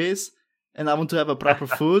like piss, and I want to have a proper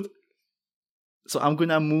food. So I'm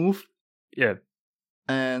gonna move. Yeah.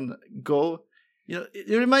 And go. You know,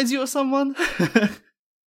 it reminds you of someone.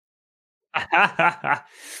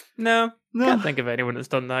 No. Can't think of anyone that's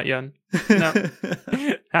done that, Jan. No.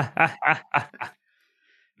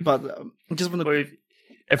 But I just want to.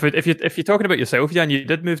 If you're talking about yourself, Jan, you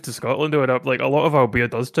did move to Scotland, or like a lot of our beer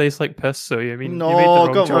does taste like piss. So you mean no, you made the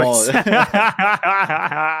wrong come choice.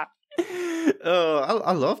 On.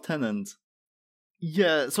 I love Tennant.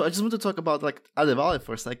 Yeah, so I just want to talk about like Adewale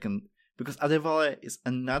for a second, because Adewale is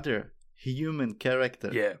another human character.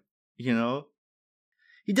 Yeah, you know,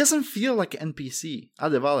 he doesn't feel like an NPC.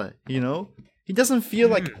 Adewale, you know, he doesn't feel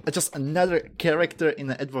like just another character in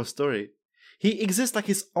an Edward story. He exists like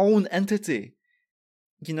his own entity,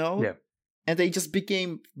 you know? Yeah. And they just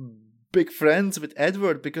became big friends with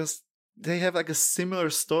Edward because they have like a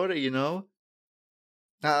similar story, you know?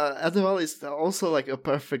 Adewale is also like a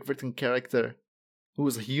perfect written character who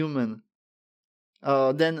is a human.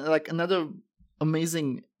 Then like another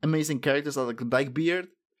amazing characters are like Blackbeard.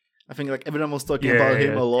 I think like everyone was talking about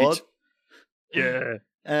him a lot.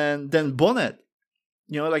 And then Bonnet.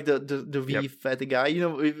 You know, like the wee fatty guy. You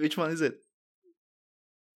know, which one is it?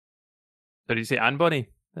 Did you say Anne Bonny?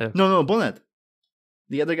 No, Bonnet.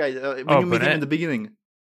 The other guy. When you meet him in the beginning.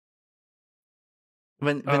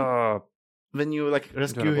 When you like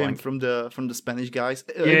rescue him from the Spanish guys.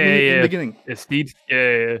 In the beginning. Steve.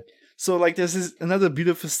 Yeah. So like there's this another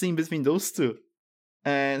beautiful scene between those two.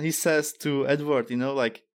 And he says to Edward, you know,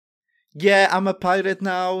 like, yeah, I'm a pirate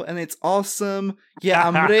now and it's awesome. Yeah,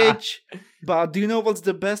 I'm rich. But do you know what's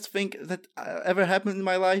the best thing that ever happened in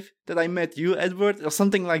my life? That I met you, Edward, or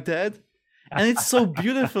something like that. And it's so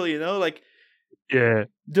beautiful, you know, like, yeah,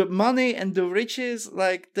 the money and the riches,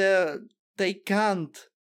 like they can't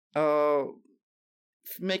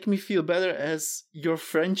make me feel better as your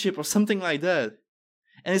friendship or something like that.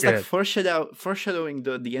 And it's like foreshadowing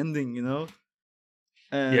the ending, you know.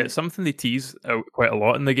 Yeah, it's something they tease out quite a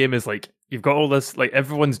lot in the game is like, you've got all this, like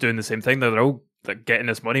everyone's doing the same thing. They're all like getting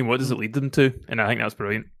this money. What does it lead them to? And I think that's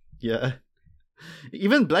brilliant. Yeah.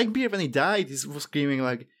 Even Blackbeard, when he died, he was screaming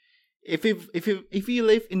like, if we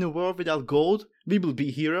live in a world without gold, we will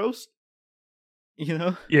be heroes. You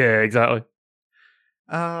know? Yeah, exactly.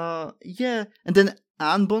 Yeah. And then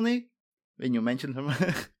Anne Bonny, when you mentioned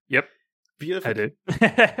her. Yep. Beautiful. I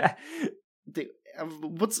do.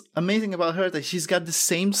 What's amazing about her is that she's got the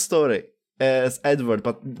same story as Edward,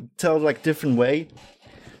 but tell like different way.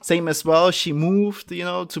 same as well. She moved,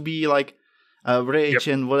 to be like rich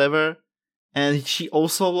and whatever, and she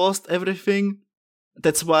also lost everything.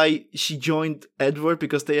 That's why she joined Edward,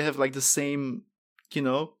 because they have like the same,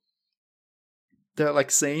 they're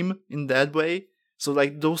like same in that way. So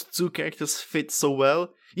like those two characters fit so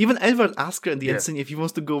well. Even Edward asked her in the end scene if he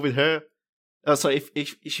wants to go with her.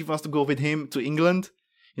 If she wants to go with him to England.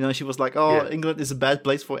 She was like, England is a bad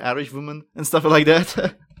place for Irish women and stuff like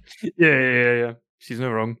that. Yeah. She's not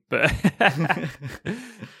wrong, but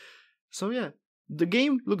so yeah, the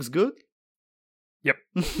game looks good. Yep.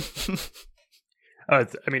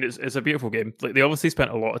 It's a beautiful game. Like, they obviously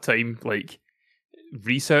spent a lot of time like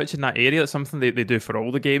researching that area. It's something they do for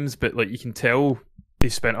all the games, but like you can tell they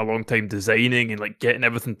spent a long time designing and like getting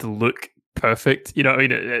everything to look perfect. You know what I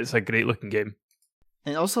mean? It's a great looking game.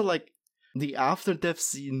 And also like the after death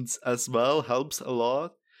scenes as well helps a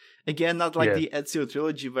lot. Again, not like the Ezio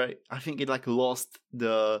trilogy where I think it like lost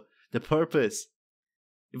the purpose.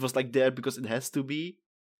 It was like there because it has to be.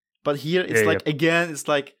 But here it's again, it's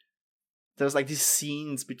like there's like these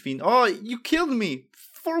scenes between, you killed me.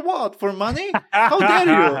 For what? For money? How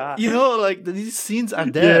dare you? Like these scenes are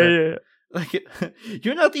there. Yeah. Like,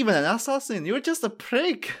 you're not even an assassin. You're just a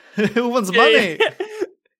prick who wants money.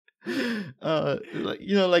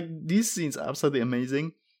 Like these scenes are absolutely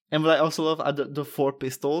amazing. And what I also love are the 4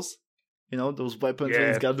 pistols. Those weapons. When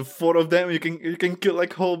it's got the 4 of them. You can kill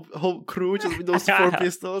like whole crew just with those 4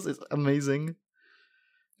 pistols. It's amazing.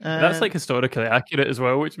 That's like historically accurate as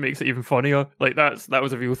well, which makes it even funnier. Like that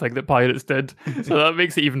was a real thing that pirates did, so that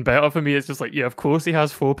makes it even better for me. It's just like, of course he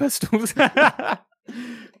has 4 pistols.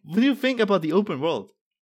 What do you think about the open world?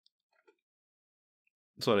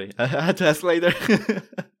 Sorry, I had to ask later.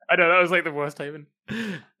 I know, that was like the worst timing.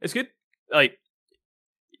 It's good. Like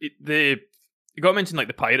you got to mention like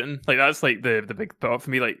the pirating. Like that's like the big part for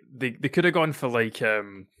me. Like they could have gone for like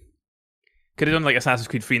could have done like Assassin's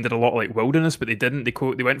Creed 3 and did a lot of like wilderness, but they didn't.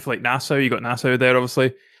 They went for like Nassau. You got Nassau there,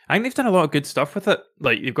 obviously. I think they've done a lot of good stuff with it.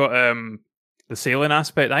 Like you've got the sailing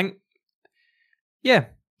aspect. I think,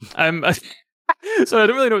 so I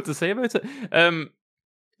don't really know what to say about it.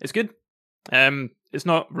 It's good. It's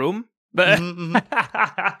not Rome, but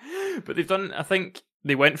but they've done. I think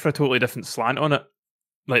they went for a totally different slant on it.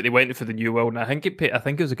 Like they went for the new world, and I think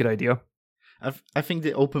it was a good idea. I think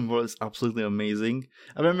the open world is absolutely amazing.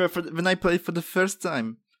 I remember when I played for the first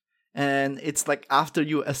time, and it's like after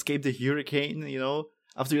you escape the hurricane,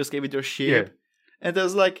 after you escape with your ship, and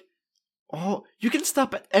there's like, you can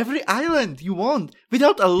stop at every island you want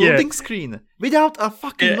without a loading screen, without a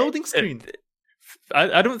fucking loading screen.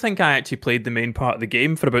 I don't think I actually played the main part of the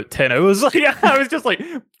game for about 10 hours. I was just like,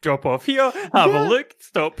 drop off here, have a look,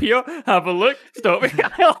 stop here, have a look, stop here.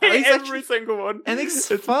 Every single one. And it's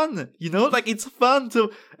fun, like it's fun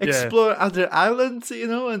to explore other islands,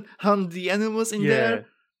 and hunt the animals in there.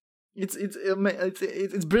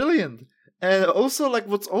 It's brilliant. And also, like,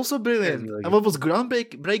 what's also brilliant, really, and what was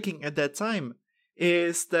groundbreaking at that time,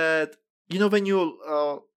 is that, when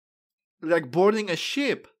you're like boarding a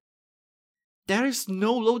ship, there is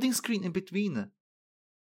no loading screen in between.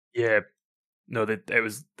 Yeah. No, it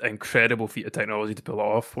was an incredible feat of technology to pull it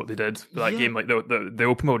off, what they did for that game. Like, the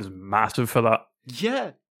open mode is massive for that.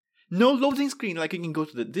 Yeah. No loading screen. Like, you can go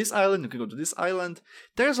to this island, you can go to this island.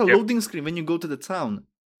 There's a loading screen when you go to the town,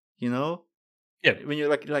 Yeah. When you're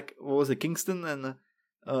like what was it, Kingston and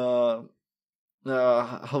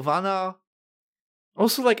Havana.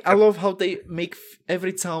 Also, like, I love how they make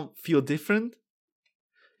every town feel different.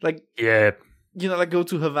 Like, like go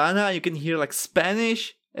to Havana, you can hear like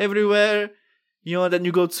Spanish everywhere. Then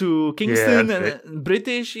you go to Kingston and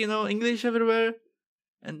British, English everywhere.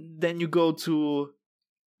 And then you go to,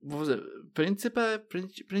 what was it, Principe?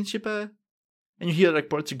 And you hear like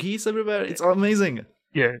Portuguese everywhere. It's amazing.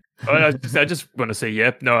 Yeah. I just want to say,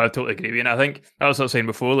 no, I totally agree with you. And I think, I was saying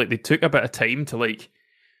before, like, they took a bit of time to like,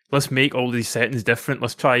 let's make all these settings different.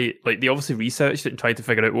 Let's try, like, they obviously researched it and tried to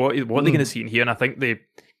figure out what they're going to see in here. And I think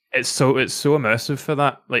it's so immersive for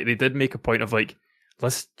that. Like, they did make a point of like,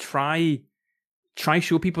 let's try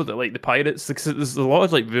show people that like the pirates, because there's a lot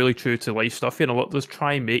of like really true to life stuff here, and let's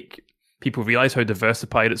try and make people realize how diverse the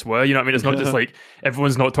pirates were. You know what I mean? It's not just like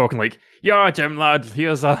everyone's not talking like, Jim lad,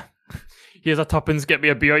 here's a tuppence, get me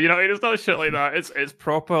a beer. You know what I mean? It's not shit like that. It's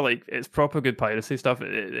proper, like, it's proper good piracy stuff.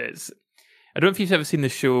 It's I don't know if you've ever seen the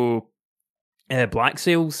show Black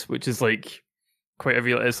Sails, which is like quite a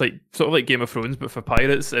real. It's like sort of like Game of Thrones, but for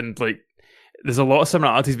pirates, and like there's a lot of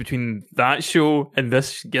similarities between that show and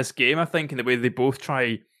this game, I think, in the way they both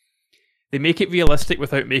try. They make it realistic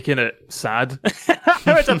without making it sad, which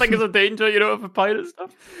I think is a danger, for pirate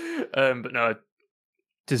stuff. But no,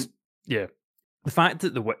 just the fact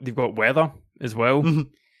that they've got weather as well. Mm-hmm.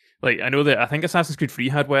 Like, I think Assassin's Creed 3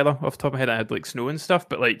 had weather off the top of my head. I had like snow and stuff,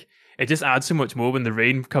 but like it just adds so much more when the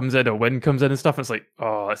rain comes in or wind comes in and stuff. And it's like,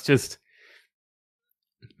 oh, it's just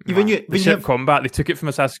the ship combat. They took it from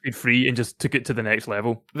Assassin's Creed 3 and just took it to the next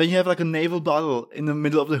level. When you have like a naval battle in the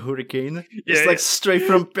middle of the hurricane, it's like straight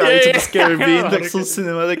from Pirates of the Caribbean, like so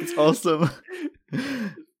cinematic. It's awesome.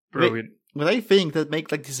 Brilliant. What I think that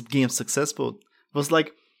made like this game successful was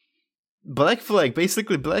like Black Flag.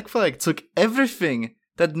 Basically, Black Flag took everything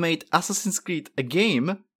that made Assassin's Creed a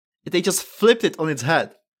game. They just flipped it on its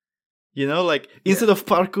head. You know, like instead of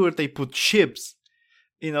parkour, they put ships.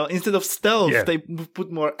 You know, instead of stealth, they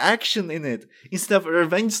put more action in it. Instead of a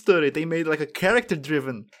revenge story, they made like a character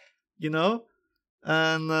driven. You know,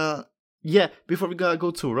 and before we gotta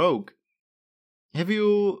go to Rogue,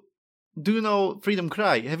 do you know Freedom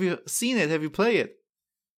Cry? Have you seen it? Have you played it?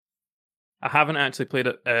 I haven't actually played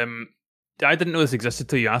it. I didn't know this existed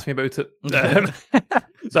till you asked me about it.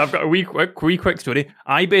 So I've got a wee quick story.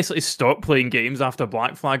 I basically stopped playing games after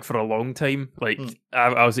Black Flag for a long time. Like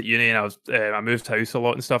I was at uni and I moved house a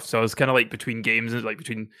lot and stuff. So I was kind of like between games and like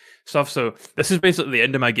between stuff. So this is basically the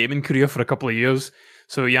end of my gaming career for a couple of years.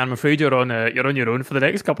 So yeah, I'm afraid you're on your own for the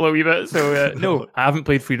next couple of wee bits. So no, I haven't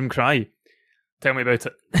played Freedom Cry. Tell me about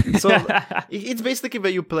it. So it's basically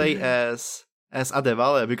where you play as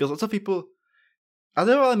Adewale, because lots of people.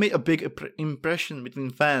 Adewale made a big impression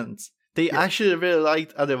between fans. They actually really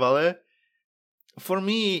liked Adewale. For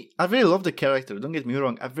me, I really love the character. Don't get me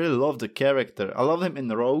wrong. I really love the character. I love him in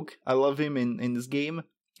Rogue. I love him in this game.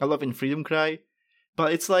 I love him in Freedom Cry.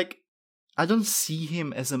 But it's like, I don't see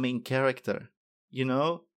him as a main character. You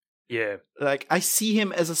know? Yeah. Like, I see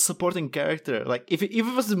him as a supporting character. Like, if it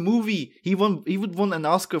was a movie, he would won an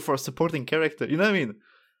Oscar for a supporting character. You know what I mean?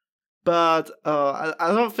 But I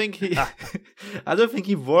don't think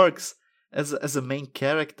he works as a main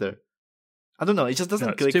character. I don't know. It just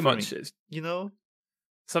doesn't click too for much. me. You know.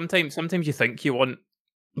 Sometimes you think you want.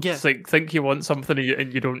 Yeah. It's like think you want something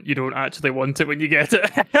and you don't actually want it when you get it.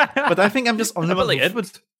 But I think I'm just only one. Like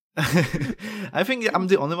Edwards. I think I'm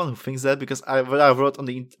the only one who thinks that, because what I read on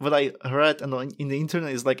in the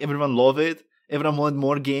internet is like everyone loved it. Everyone wanted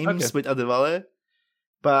more games with Adewale.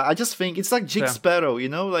 But I just think it's like Jake Sparrow, you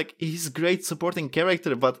know? Like, he's a great supporting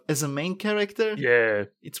character, but as a main character,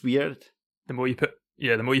 it's weird. The more you put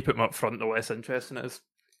him up front, the less interesting it is.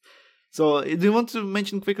 So, do you want to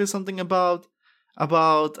mention quickly something about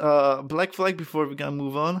Black Flag before we can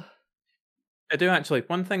move on? I do, actually.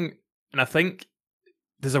 One thing, and I think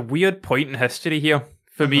there's a weird point in history here,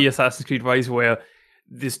 for me, Assassin's Creed-wise, where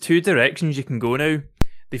there's two directions you can go now.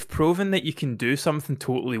 They've proven that you can do something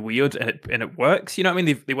totally weird and it works. You know what I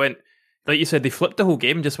mean? They went, like you said, they flipped the whole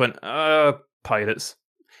game and just went, pirates.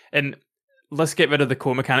 And let's get rid of the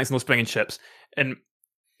core mechanics and let's bring in ships. And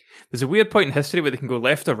there's a weird point in history where they can go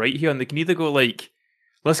left or right here, and they can either go like,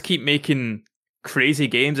 let's keep making crazy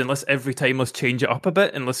games and every time let's change it up a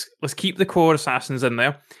bit and let's keep the core assassins in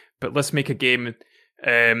there, but let's make a game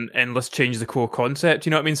and let's change the core concept.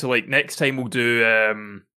 You know what I mean? So like next time we'll do,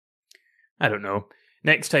 I don't know.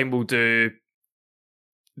 Next time we'll do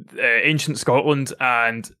ancient Scotland,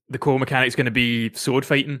 and the core mechanic's going to be sword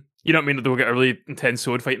fighting. You know what I mean? They'll get a really intense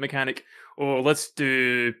sword fight mechanic. Or let's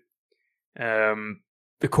do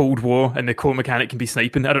the Cold War, and the core mechanic can be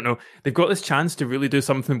sniping. I don't know. They've got this chance to really do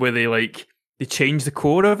something where they change the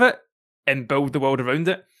core of it and build the world around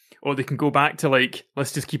it. Or they can go back to like,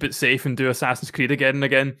 let's just keep it safe and do Assassin's Creed again and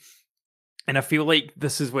again. And I feel like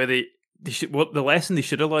this is where the lesson they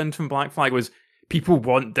should have learned from Black Flag was, people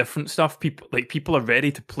want different stuff. People are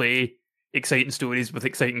ready to play exciting stories with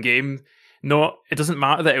exciting games. It doesn't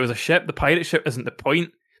matter that it was a ship. The pirate ship isn't the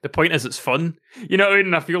point. The point is it's fun. You know what I mean?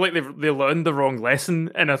 And I feel like they learned the wrong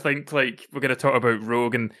lesson. And I think like we're going to talk about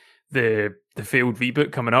Rogue and the failed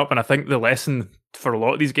reboot coming up. And I think the lesson for a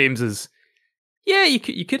lot of these games is,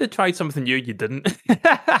 you could have tried something new. You didn't.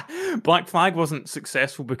 Black Flag wasn't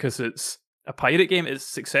successful because it's a pirate game. It's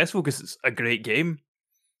successful because it's a great game.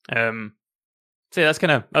 So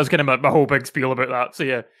that was kind of my whole big spiel about that. So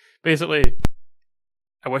yeah, basically,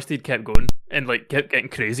 I wish they'd kept going and like kept getting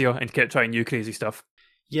crazier and kept trying new crazy stuff.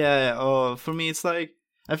 Yeah, for me it's like,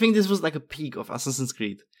 I think this was like a peak of Assassin's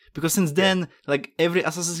Creed, because since then, like every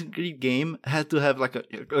Assassin's Creed game had to have like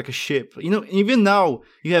a ship. You know, even now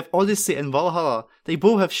you have Odyssey and Valhalla. They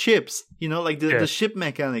both have ships. You know, like the ship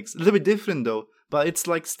mechanics, a little bit different though, but it's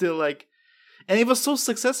like still like, and it was so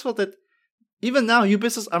successful that. Even now,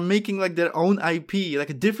 Ubisoft are making like their own IP,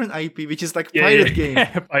 like a different IP, which is like pirate game,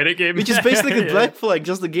 pirate game, which is basically Black Flag,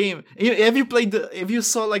 just the game. If you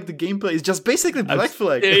saw like the gameplay, it's just basically Black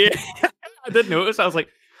Flag. I did notice. I was like,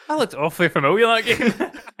 That looked awfully familiar, that game.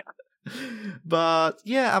 But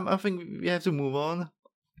yeah, I think we have to move on.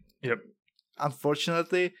 Yep.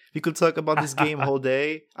 Unfortunately, we could talk about this game all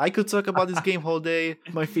day. I could talk about this game all day,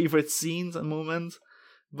 my favorite scenes and moments,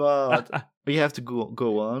 but we have to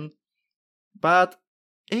go on. But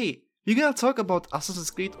hey, we're gonna talk about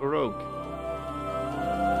Assassin's Creed Rogue.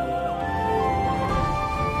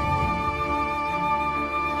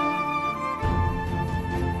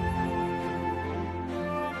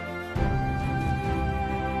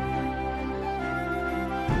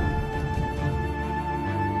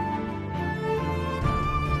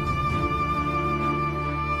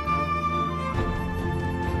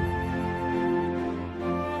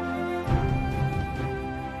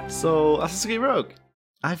 So, Assassin's Creed Rogue,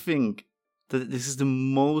 I think that this is the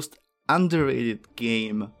most underrated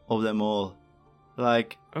game of them all.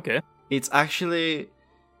 Like, Okay. it's actually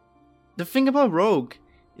the thing about Rogue.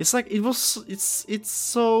 It's like it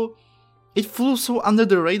flew so under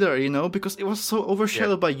the radar, you know, because it was so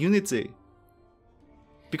overshadowed by Unity.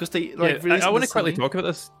 Because they released I want to this quickly thing. talk about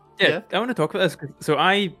this. Yeah, I want to talk about this. So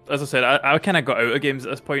as I said, I kind of got out of games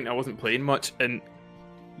at this point. I wasn't playing much, and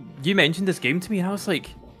you mentioned this game to me, and I was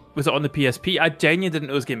like, was it on the PSP? I genuinely didn't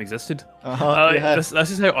know this game existed. Yeah. This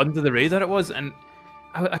is how under the radar it was, and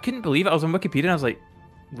I couldn't believe it. I was on Wikipedia and I was like,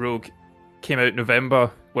 Rogue came out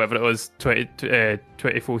November, whatever it was,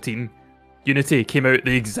 2014. Unity came out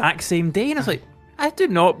the exact same day, and I was like, I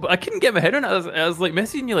couldn't get my head on it. I was like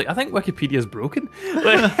messaging you like, I think Wikipedia's broken.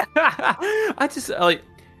 Like,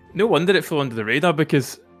 no wonder it flew under the radar,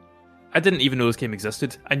 because I didn't even know this game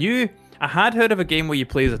existed. I had heard of a game where you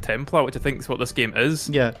play as a Templar, which I think is what this game is.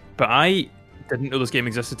 Yeah. But I didn't know this game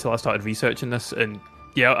existed till I started researching this, and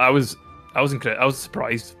yeah, I was incredible. I was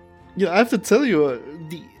surprised. Yeah, I have to tell you,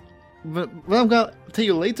 what I'm gonna tell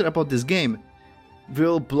you later about this game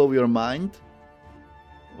will blow your mind.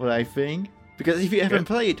 What I think, because if you haven't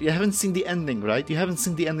played, you haven't seen the ending, right? You haven't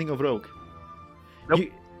seen the ending of Rogue. Nope.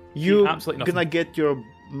 You absolutely gonna nothing. get your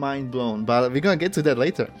mind blown, but we're gonna get to that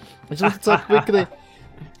later. I just want to talk quickly.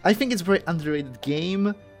 I think it's a very underrated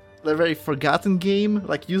game, a very forgotten game.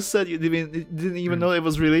 Like you said, you didn't even know it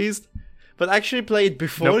was released, but I actually played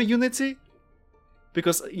before Unity,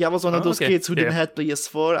 because I was one of those kids who didn't have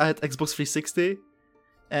PS4. I had Xbox 360,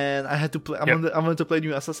 and I had to play. I wanted to play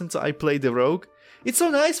New Assassin, so I played the Rogue. It's so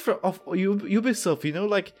nice of Ubisoft, you know,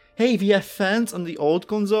 like, hey, we have fans on the old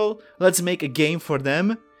console, let's make a game for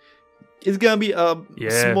them. It's gonna be a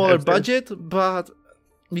smaller budget, but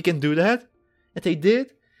we can do that. And they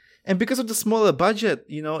did. And because of the smaller budget,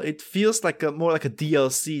 you know, it feels like more like a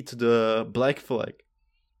DLC to the Black Flag.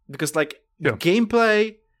 Because the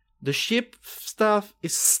gameplay, the ship stuff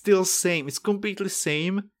is still same. It's completely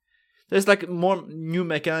same. There's like more new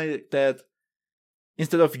mechanic that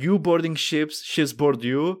instead of you boarding ships, ships board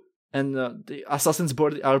you, and the assassins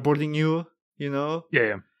are boarding you, you know?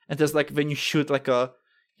 Yeah. And there's like when you shoot like a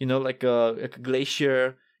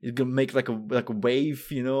glacier, it's gonna make like a wave,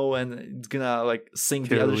 you know, and it's gonna like sink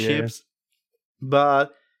the other ships.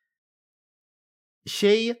 But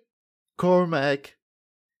Shay Patrick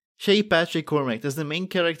Cormac, that's the main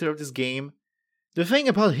character of this game. The thing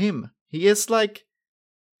about him, he isn't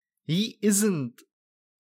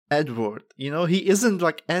Edward, you know, he isn't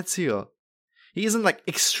like Ezio. He isn't like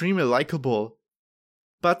extremely likable.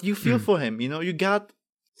 But you feel for him, you know, you got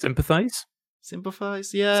sympathize,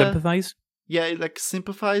 yeah. Sympathize? Yeah, like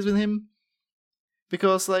sympathize with him.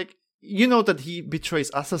 Because like you know that he betrays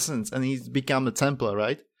assassins and he's become a Templar,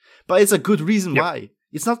 right? But it's a good reason why.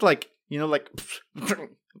 It's not like, you know, like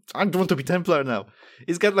I don't want to be Templar now.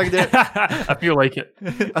 It's got like that. I feel like it.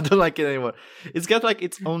 I don't like it anymore. It's got like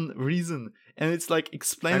its own reason, and it's like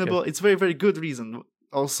explainable. Okay. It's very, very good reason.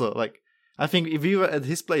 Also, like I think if we were at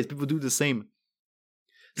his place, people do the same.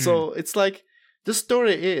 So it's like the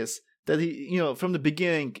story is that he, you know, from the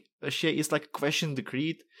beginning, Shay is like questioning the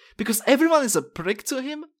creed because everyone is a prick to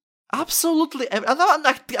him. Absolutely,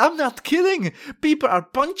 I'm not kidding. People are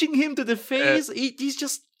punching him to the face. He's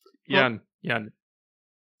just Jan.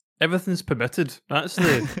 Everything's permitted. That's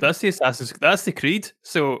the Assassin's. That's the creed.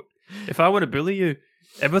 So if I want to bully you,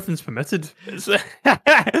 everything's permitted.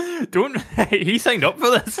 Don't. He signed up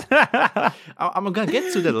for this. I'm gonna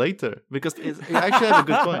get to that later because it actually has a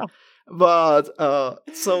good point. But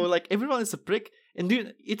so like everyone is a prick, and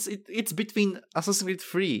dude, it's between Assassin's Creed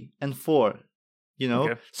 3 and 4, you know.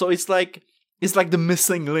 Okay. So it's like the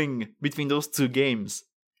missing link between those two games,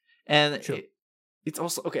 and sure. It's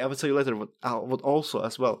also okay. I will tell you later what also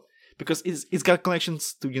as well, because it's got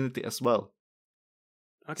connections to Unity as well.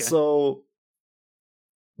 Okay. So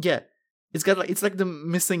yeah, it's like the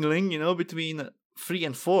missing link, you know, between 3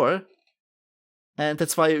 and 4, And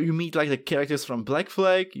that's why you meet like the characters from Black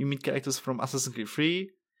Flag, you meet characters from Assassin's Creed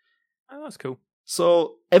 3. Oh, that's cool.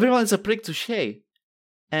 So everyone is a prick to Shay.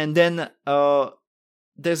 And then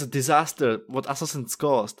there's a disaster, what Assassins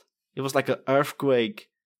caused. It was like an earthquake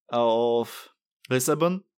of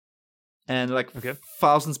Lisbon. And like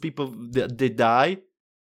thousands of people, they die.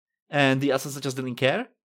 And the Assassins just didn't care.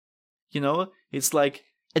 You know? It's like,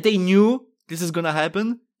 and they knew this is gonna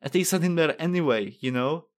happen. And they sent him there anyway, you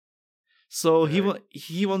know? So he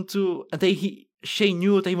want to, and Shay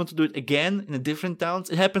knew that he wanted to do it again in a different town.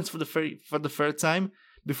 It happens for the third time.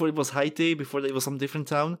 Before it was Haiti, before it was some different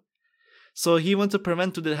town. So he wanted to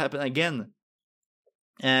prevent that happen again.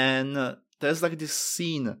 And there's like this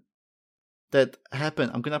scene that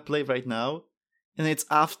happened. I'm gonna play right now, and it's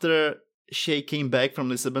after Shay came back from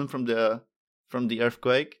Lisbon from the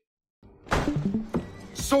earthquake.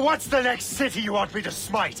 So what's the next city you want me to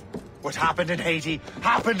smite? What happened in Haiti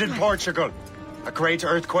happened in Portugal. A great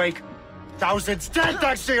earthquake. Thousands dead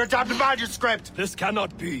thanks to your damned manuscript. This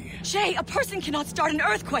cannot be. Shay, a person cannot start an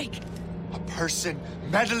earthquake. A person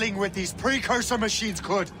meddling with these precursor machines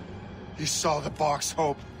could. You saw the box,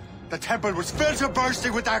 Hope. The temple was filled to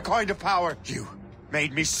bursting with that kind of power. You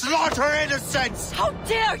made me slaughter innocents. How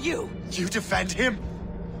dare you? You defend him?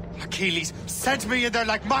 Achilles sent me in there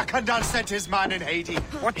like Macandal sent his man in Haiti.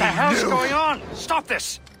 What the hell's going on? Stop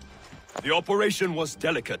this! The operation was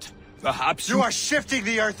delicate. Perhaps you are shifting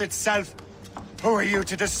the earth itself. Who are you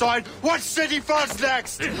to decide what city falls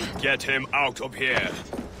next? Get him out of here.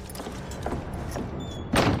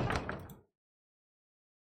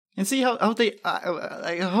 And see how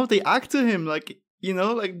they act to him, like, you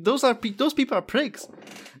know, like those people are pricks.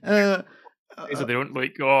 So they don't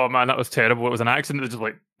like, oh man, that was terrible. It was an accident. They're just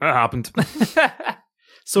like, that happened.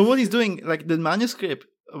 So what he's doing, like the manuscript,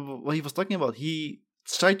 what he was talking about, he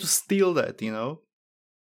tried to steal that, you know,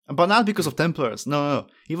 but not because of Templars. No.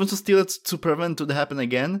 He wants to steal it to prevent it to happen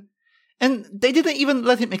again. And they didn't even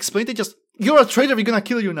let him explain. They just, you're a traitor. We're gonna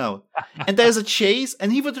kill you now. And there's a chase,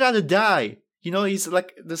 and he would rather die. You know, he's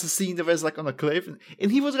like, there's a scene that was like on a cliff,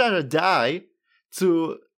 and he would rather die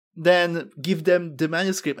to then give them the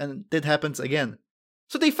manuscript, and that happens again.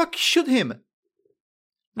 So they shoot him.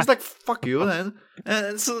 It's like, fuck you, man.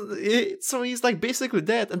 And so he's like basically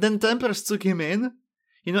dead. And then Templars took him in,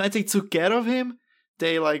 you know, and they took care of him.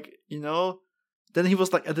 They like, you know, then he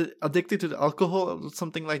was like addicted to the alcohol or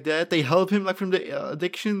something like that. They helped him like from the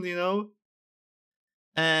addiction, you know.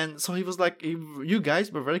 And so he was like, you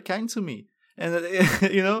guys were very kind to me. And,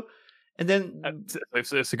 you know, and then...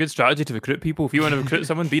 It's a good strategy to recruit people. If you want to recruit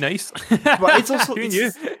someone, be nice. But it's also...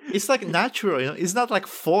 it's like natural, you know? It's not like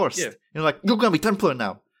forced. Yeah. You know, like, you're gonna be Templar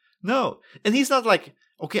now. No. And he's not like,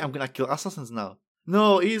 okay, I'm gonna kill assassins now.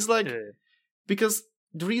 No, he's like... Yeah. Because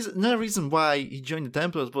another reason why he joined the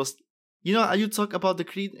Templars was, you know, you talk about the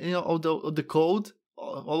creed, you know, of the code,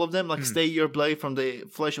 all of them, like, stay your blade from the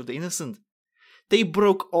flesh of the innocent. They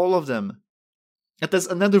broke all of them. And that's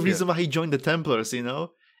another reason why he joined the Templars, you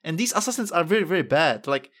know? And these assassins are very, very bad.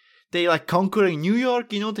 Like, they like conquering New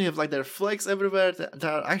York, you know? They have like their flags everywhere. They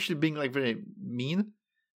are actually being like very mean.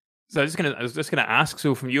 So I was just gonna ask,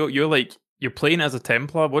 so from you're like, you're playing as a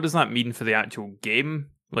Templar, what does that mean for the actual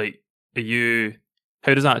game? Like,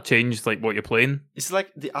 how does that change like what you're playing? It's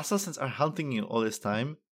like the assassins are hunting you all this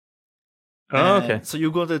time. Oh, okay. So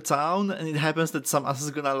you go to town, and it happens that some assassin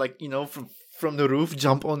is gonna, like, you know, from the roof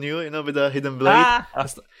jump on you, you know, with a hidden blade.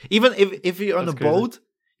 Even if you're on a boat,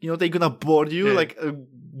 you know, they're gonna board you, like a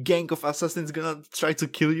gang of assassins gonna try to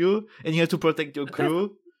kill you, and you have to protect your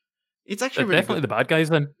crew. It's actually really definitely good. The bad guys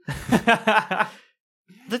then.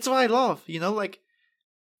 That's what I love, you know, like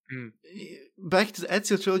back to the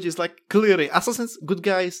Ezio trilogy is like clearly assassins, good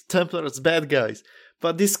guys, Templars, bad guys.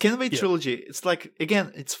 But this Kenway trilogy, it's like,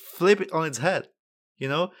 again, it's flip it on its head, you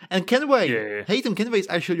know? And Kenway, Haytham Kenway is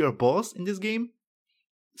actually your boss in this game.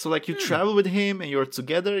 So, like, you travel with him and you're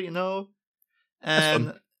together, you know?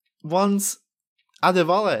 And once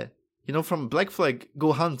Adewale, you know, from Black Flag,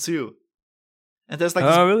 go hunt too. And there's like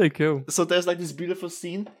really cool. So there's like this beautiful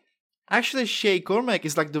scene. Actually, Shay Cormac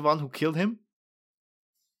is like the one who killed him.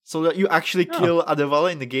 So that you actually kill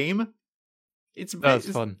Adewale in the game. It's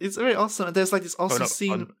fun. It's very awesome. And there's like this also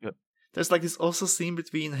scene. Yeah. There's like this also scene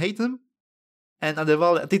between Haytham and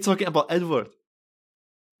Adewale. They're talking about Edward.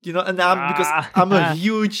 You know, and now because I'm a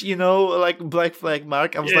huge, you know, like Black Flag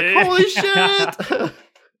mark, I was like, holy shit!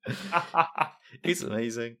 It's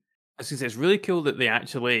amazing. I was gonna say, it's really cool that they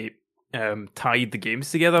actually tied the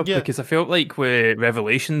games together, because I felt like with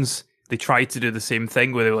Revelations they tried to do the same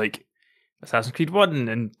thing where they were like Assassin's Creed 1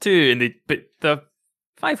 and 2, but they're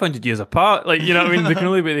 500 years apart. Like, you know what I mean? The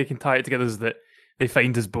only way they can tie it together is that they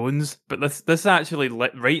find his bones. But this is actually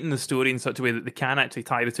writing the story in such a way that they can actually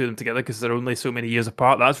tie the two of them together because they're only so many years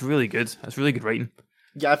apart. That's really good. That's really good writing.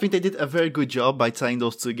 Yeah, I think they did a very good job by tying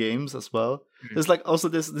those two games as well. There's like also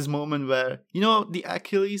this moment where, the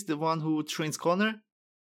Achilles, the one who trains Connor?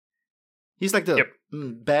 He's like the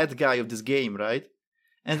bad guy of this game, right?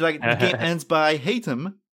 And like the game ends by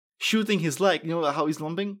Haytham shooting his leg. You know how he's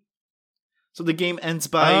lumping? So the game ends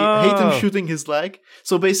by Haytham shooting his leg.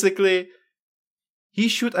 So basically, he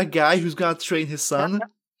shoot a guy who's gonna train his son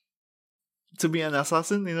to be an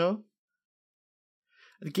assassin, The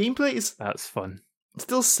gameplay is... That's fun.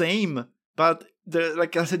 Still same, but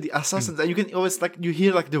like I said, the assassins, and you can always you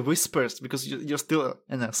hear like the whispers because you're still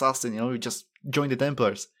an assassin, you just joined the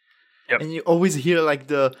Templars, and you always hear like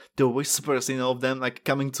the whispers, of them like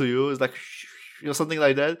coming to you. It's like something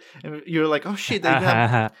like that, and you're like, oh shit, they're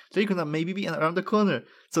gonna maybe be around the corner.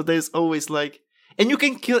 So there's always like, and you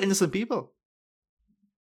can kill innocent people.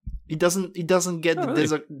 It doesn't get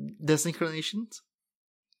desynchronations.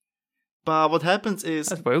 But what happens is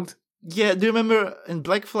that's wild. Yeah, do you remember in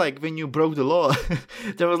Black Flag when you broke the law?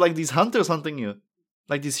 There was like these hunters hunting you,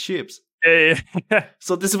 like these ships. Yeah.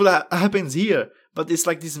 So this is what happens here, but it's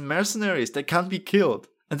like these mercenaries that can't be killed,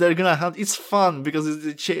 and they're gonna hunt. It's fun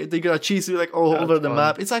because they're gonna chase you like all over the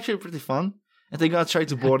map. It's actually pretty fun, and they're gonna try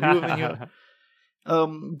to board you when you.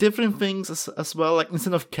 Different things as well. Like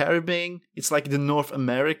instead of Caribbean, it's like the North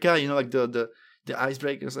America. Like the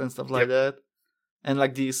icebreakers and stuff like that. And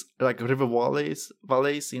like these like river valleys,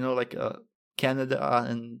 like Canada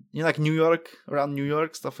and like New York, around New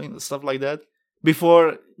York, stuff like that.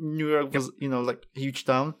 Before New York was like a huge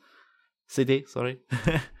city. Sorry.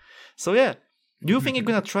 So yeah, do you think you're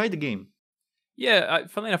gonna try the game? Yeah,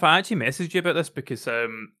 funnily enough, I actually messaged you about this because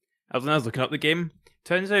when I was looking up the game,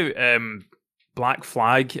 turns out Black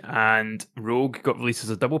Flag and Rogue got released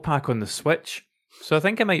as a double pack on the Switch. So I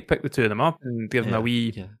think I might pick the two of them up and give them a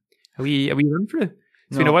wee run through.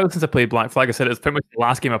 It's been a while since I played Black Flag. I said it was pretty much the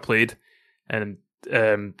last game I played, and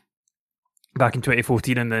back in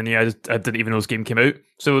 2014, and then I didn't even know this game came out.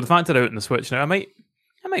 So the fact that they're out on the Switch now, I might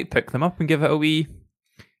pick them up and give it a wee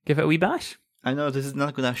bash. I know this is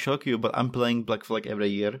not gonna shock you, but I'm playing Black Flag every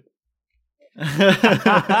year.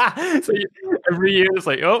 So every year it's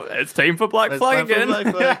like, oh, it's time for Black Flag again.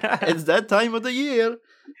 It's that time of the year.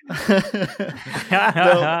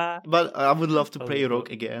 No, but I would love to play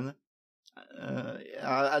Rogue again.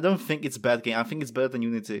 I don't think it's a bad game. I think it's better than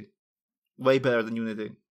Unity. Way better than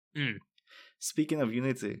Unity. Speaking of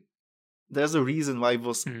Unity, there's a reason why it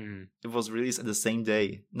was released at the same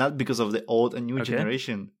day. Not because of the old and new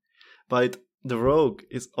generation, but the Rogue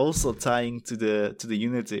is also tying to the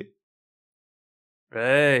Unity.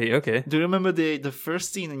 Right, okay. Do you remember the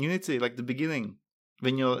first scene in Unity, like the beginning?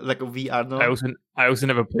 When you're like a VR now? I also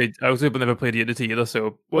never played Unity either,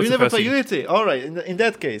 so you never played Unity? Alright, in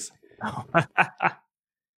that case.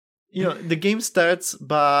 The game starts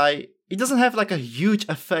by... It doesn't have like a huge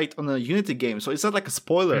effect on a Unity game, so it's not like a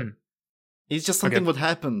spoiler. It's just something would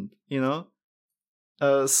happen,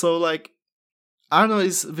 So like, Arno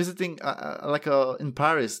is visiting in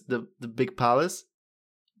Paris, the big palace.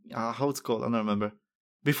 How it's called, I don't remember.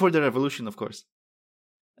 Before the revolution, of course.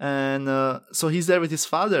 And so he's there with his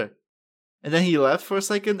father. And then he left for a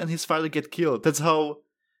second and his father get killed. That's how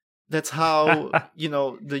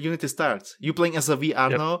the Unity starts. You playing as a V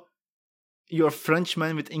Arno. You're a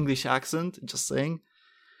Frenchman with English accent, just saying.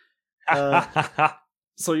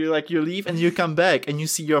 So you leave and you come back and you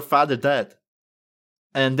see your father dead.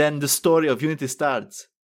 And then the story of Unity starts.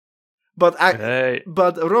 But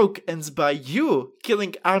Rogue ends by you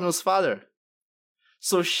killing Arno's father.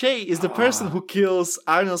 So Shay is the person who kills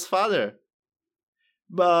Arno's father.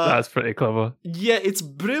 But that's pretty clever. Yeah, it's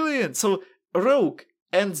brilliant. So Rogue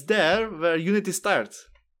ends there where Unity starts.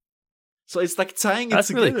 So it's like tying it together.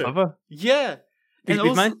 That's really clever. Yeah.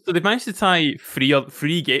 They've managed to tie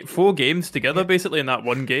four games together basically in that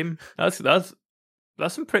one game. That's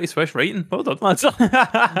some pretty swish writing. Well done, lads.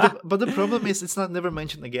 But the problem is it's not never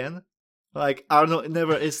mentioned again. Like Arno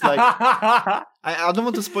never is like. I don't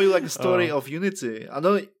want to spoil like the story of Unity. I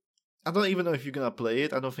don't even know if you're gonna play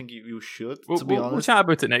it. I don't think you should. To be honest, we'll chat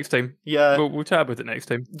about it next time. Yeah, we'll chat about it next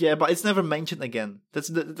time. Yeah, but it's never mentioned again.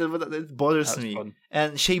 That bothers me. Fun.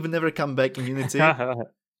 And Shay will never come back in Unity.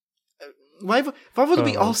 Why would it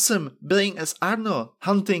be awesome playing as Arno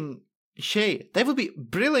hunting Shay? That would be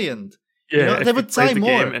brilliant. Yeah, they would tie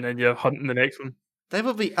more, and then you're hunting the next one. That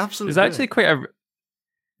would be absolutely. There's actually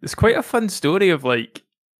quite a fun story of like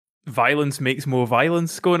violence makes more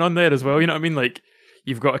violence going on there as well. You know what I mean? Like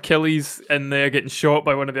You've got Achilles in there getting shot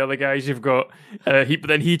by one of the other guys. You've got but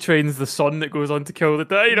then he trains the son that goes on to kill the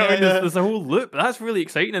dad. You know, what I mean? There's a whole loop. That's really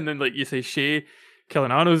exciting. And then like you say, Shay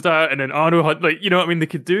killing Arno's dad, and then Arno had like, you know what I mean? They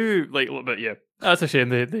could do like a little bit. Yeah, that's a shame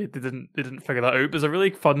they didn't figure that out. But there's a really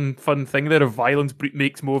fun thing there of violence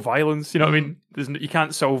makes more violence. You know what I mean? You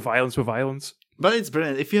can't solve violence with violence. But it's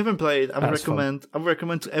brilliant. If you haven't played, I would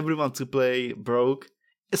recommend to everyone to play Brogue,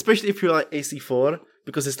 especially if you like AC4,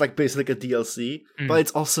 because it's like basically like a DLC. But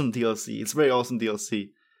it's awesome DLC. It's very awesome DLC.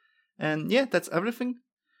 And yeah, that's everything.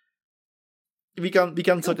 We can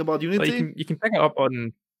talk about Unity. Well, you can pick it up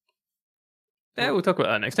on. Yeah, we'll talk about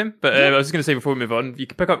that next time. But I was just going to say before we move on, you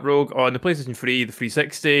can pick up Rogue on the PlayStation 3, the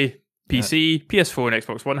 360, PC, PS4, and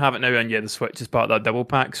Xbox One have it now, and the Switch is part of that double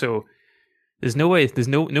pack. So. There's no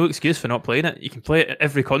excuse for not playing it. You can play it at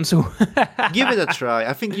every console. Give it a try.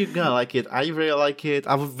 I think you're gonna like it. I really like it.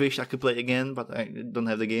 I would wish I could play it again, but I don't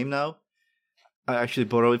have the game now. I actually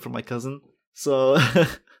borrowed it from my cousin. So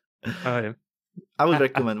I would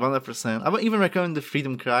recommend 100%. I would even recommend the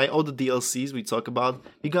Freedom Cry, all the DLCs we talk about.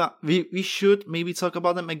 We should maybe talk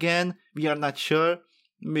about them again. We are not sure.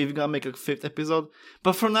 Maybe we're gonna make a 5th episode.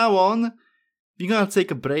 But from now on, we're gonna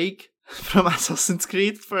take a break from Assassin's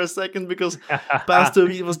Creed for a second, because past 2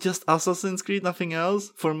 weeks was just Assassin's Creed, nothing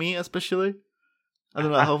else, for me especially. I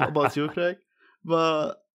don't know how about you, Craig,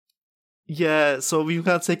 but yeah, so we're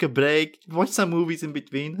gonna take a break, watch some movies in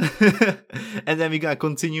between, and then we're gonna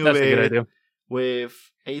continue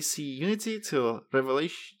with AC Unity to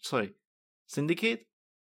Syndicate,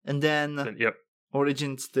 and then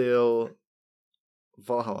Origins till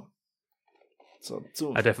Valhalla. So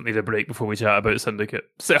I definitely need a break before we chat about Syndicate.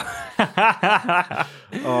 So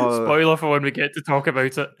spoiler for when we get to talk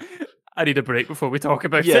about it. I need a break before we talk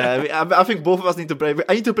about it. Yeah, I think both of us need to break.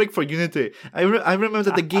 I need to break for Unity. I remember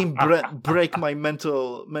that the game break my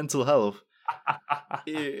mental health.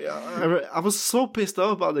 I was so pissed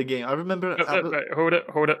off about the game. I remember. Right, hold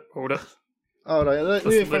it. All right, let's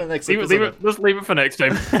leave it for the next episode. Let's leave it for next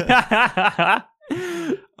time.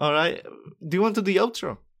 All right. Do you want to do the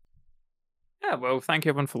outro? Yeah, well, thank you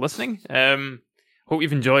everyone for listening. Hope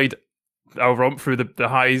you've enjoyed our romp through the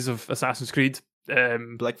highs of Assassin's Creed.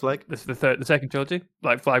 Black Flag? The second trilogy.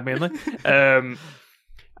 Black Flag mainly.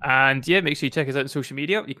 And yeah, make sure you check us out on social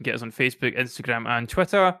media. You can get us on Facebook, Instagram, and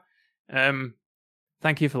Twitter.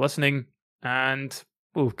 Thank you for listening, and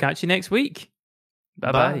we'll catch you next week.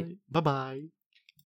 Bye-bye. Bye-bye.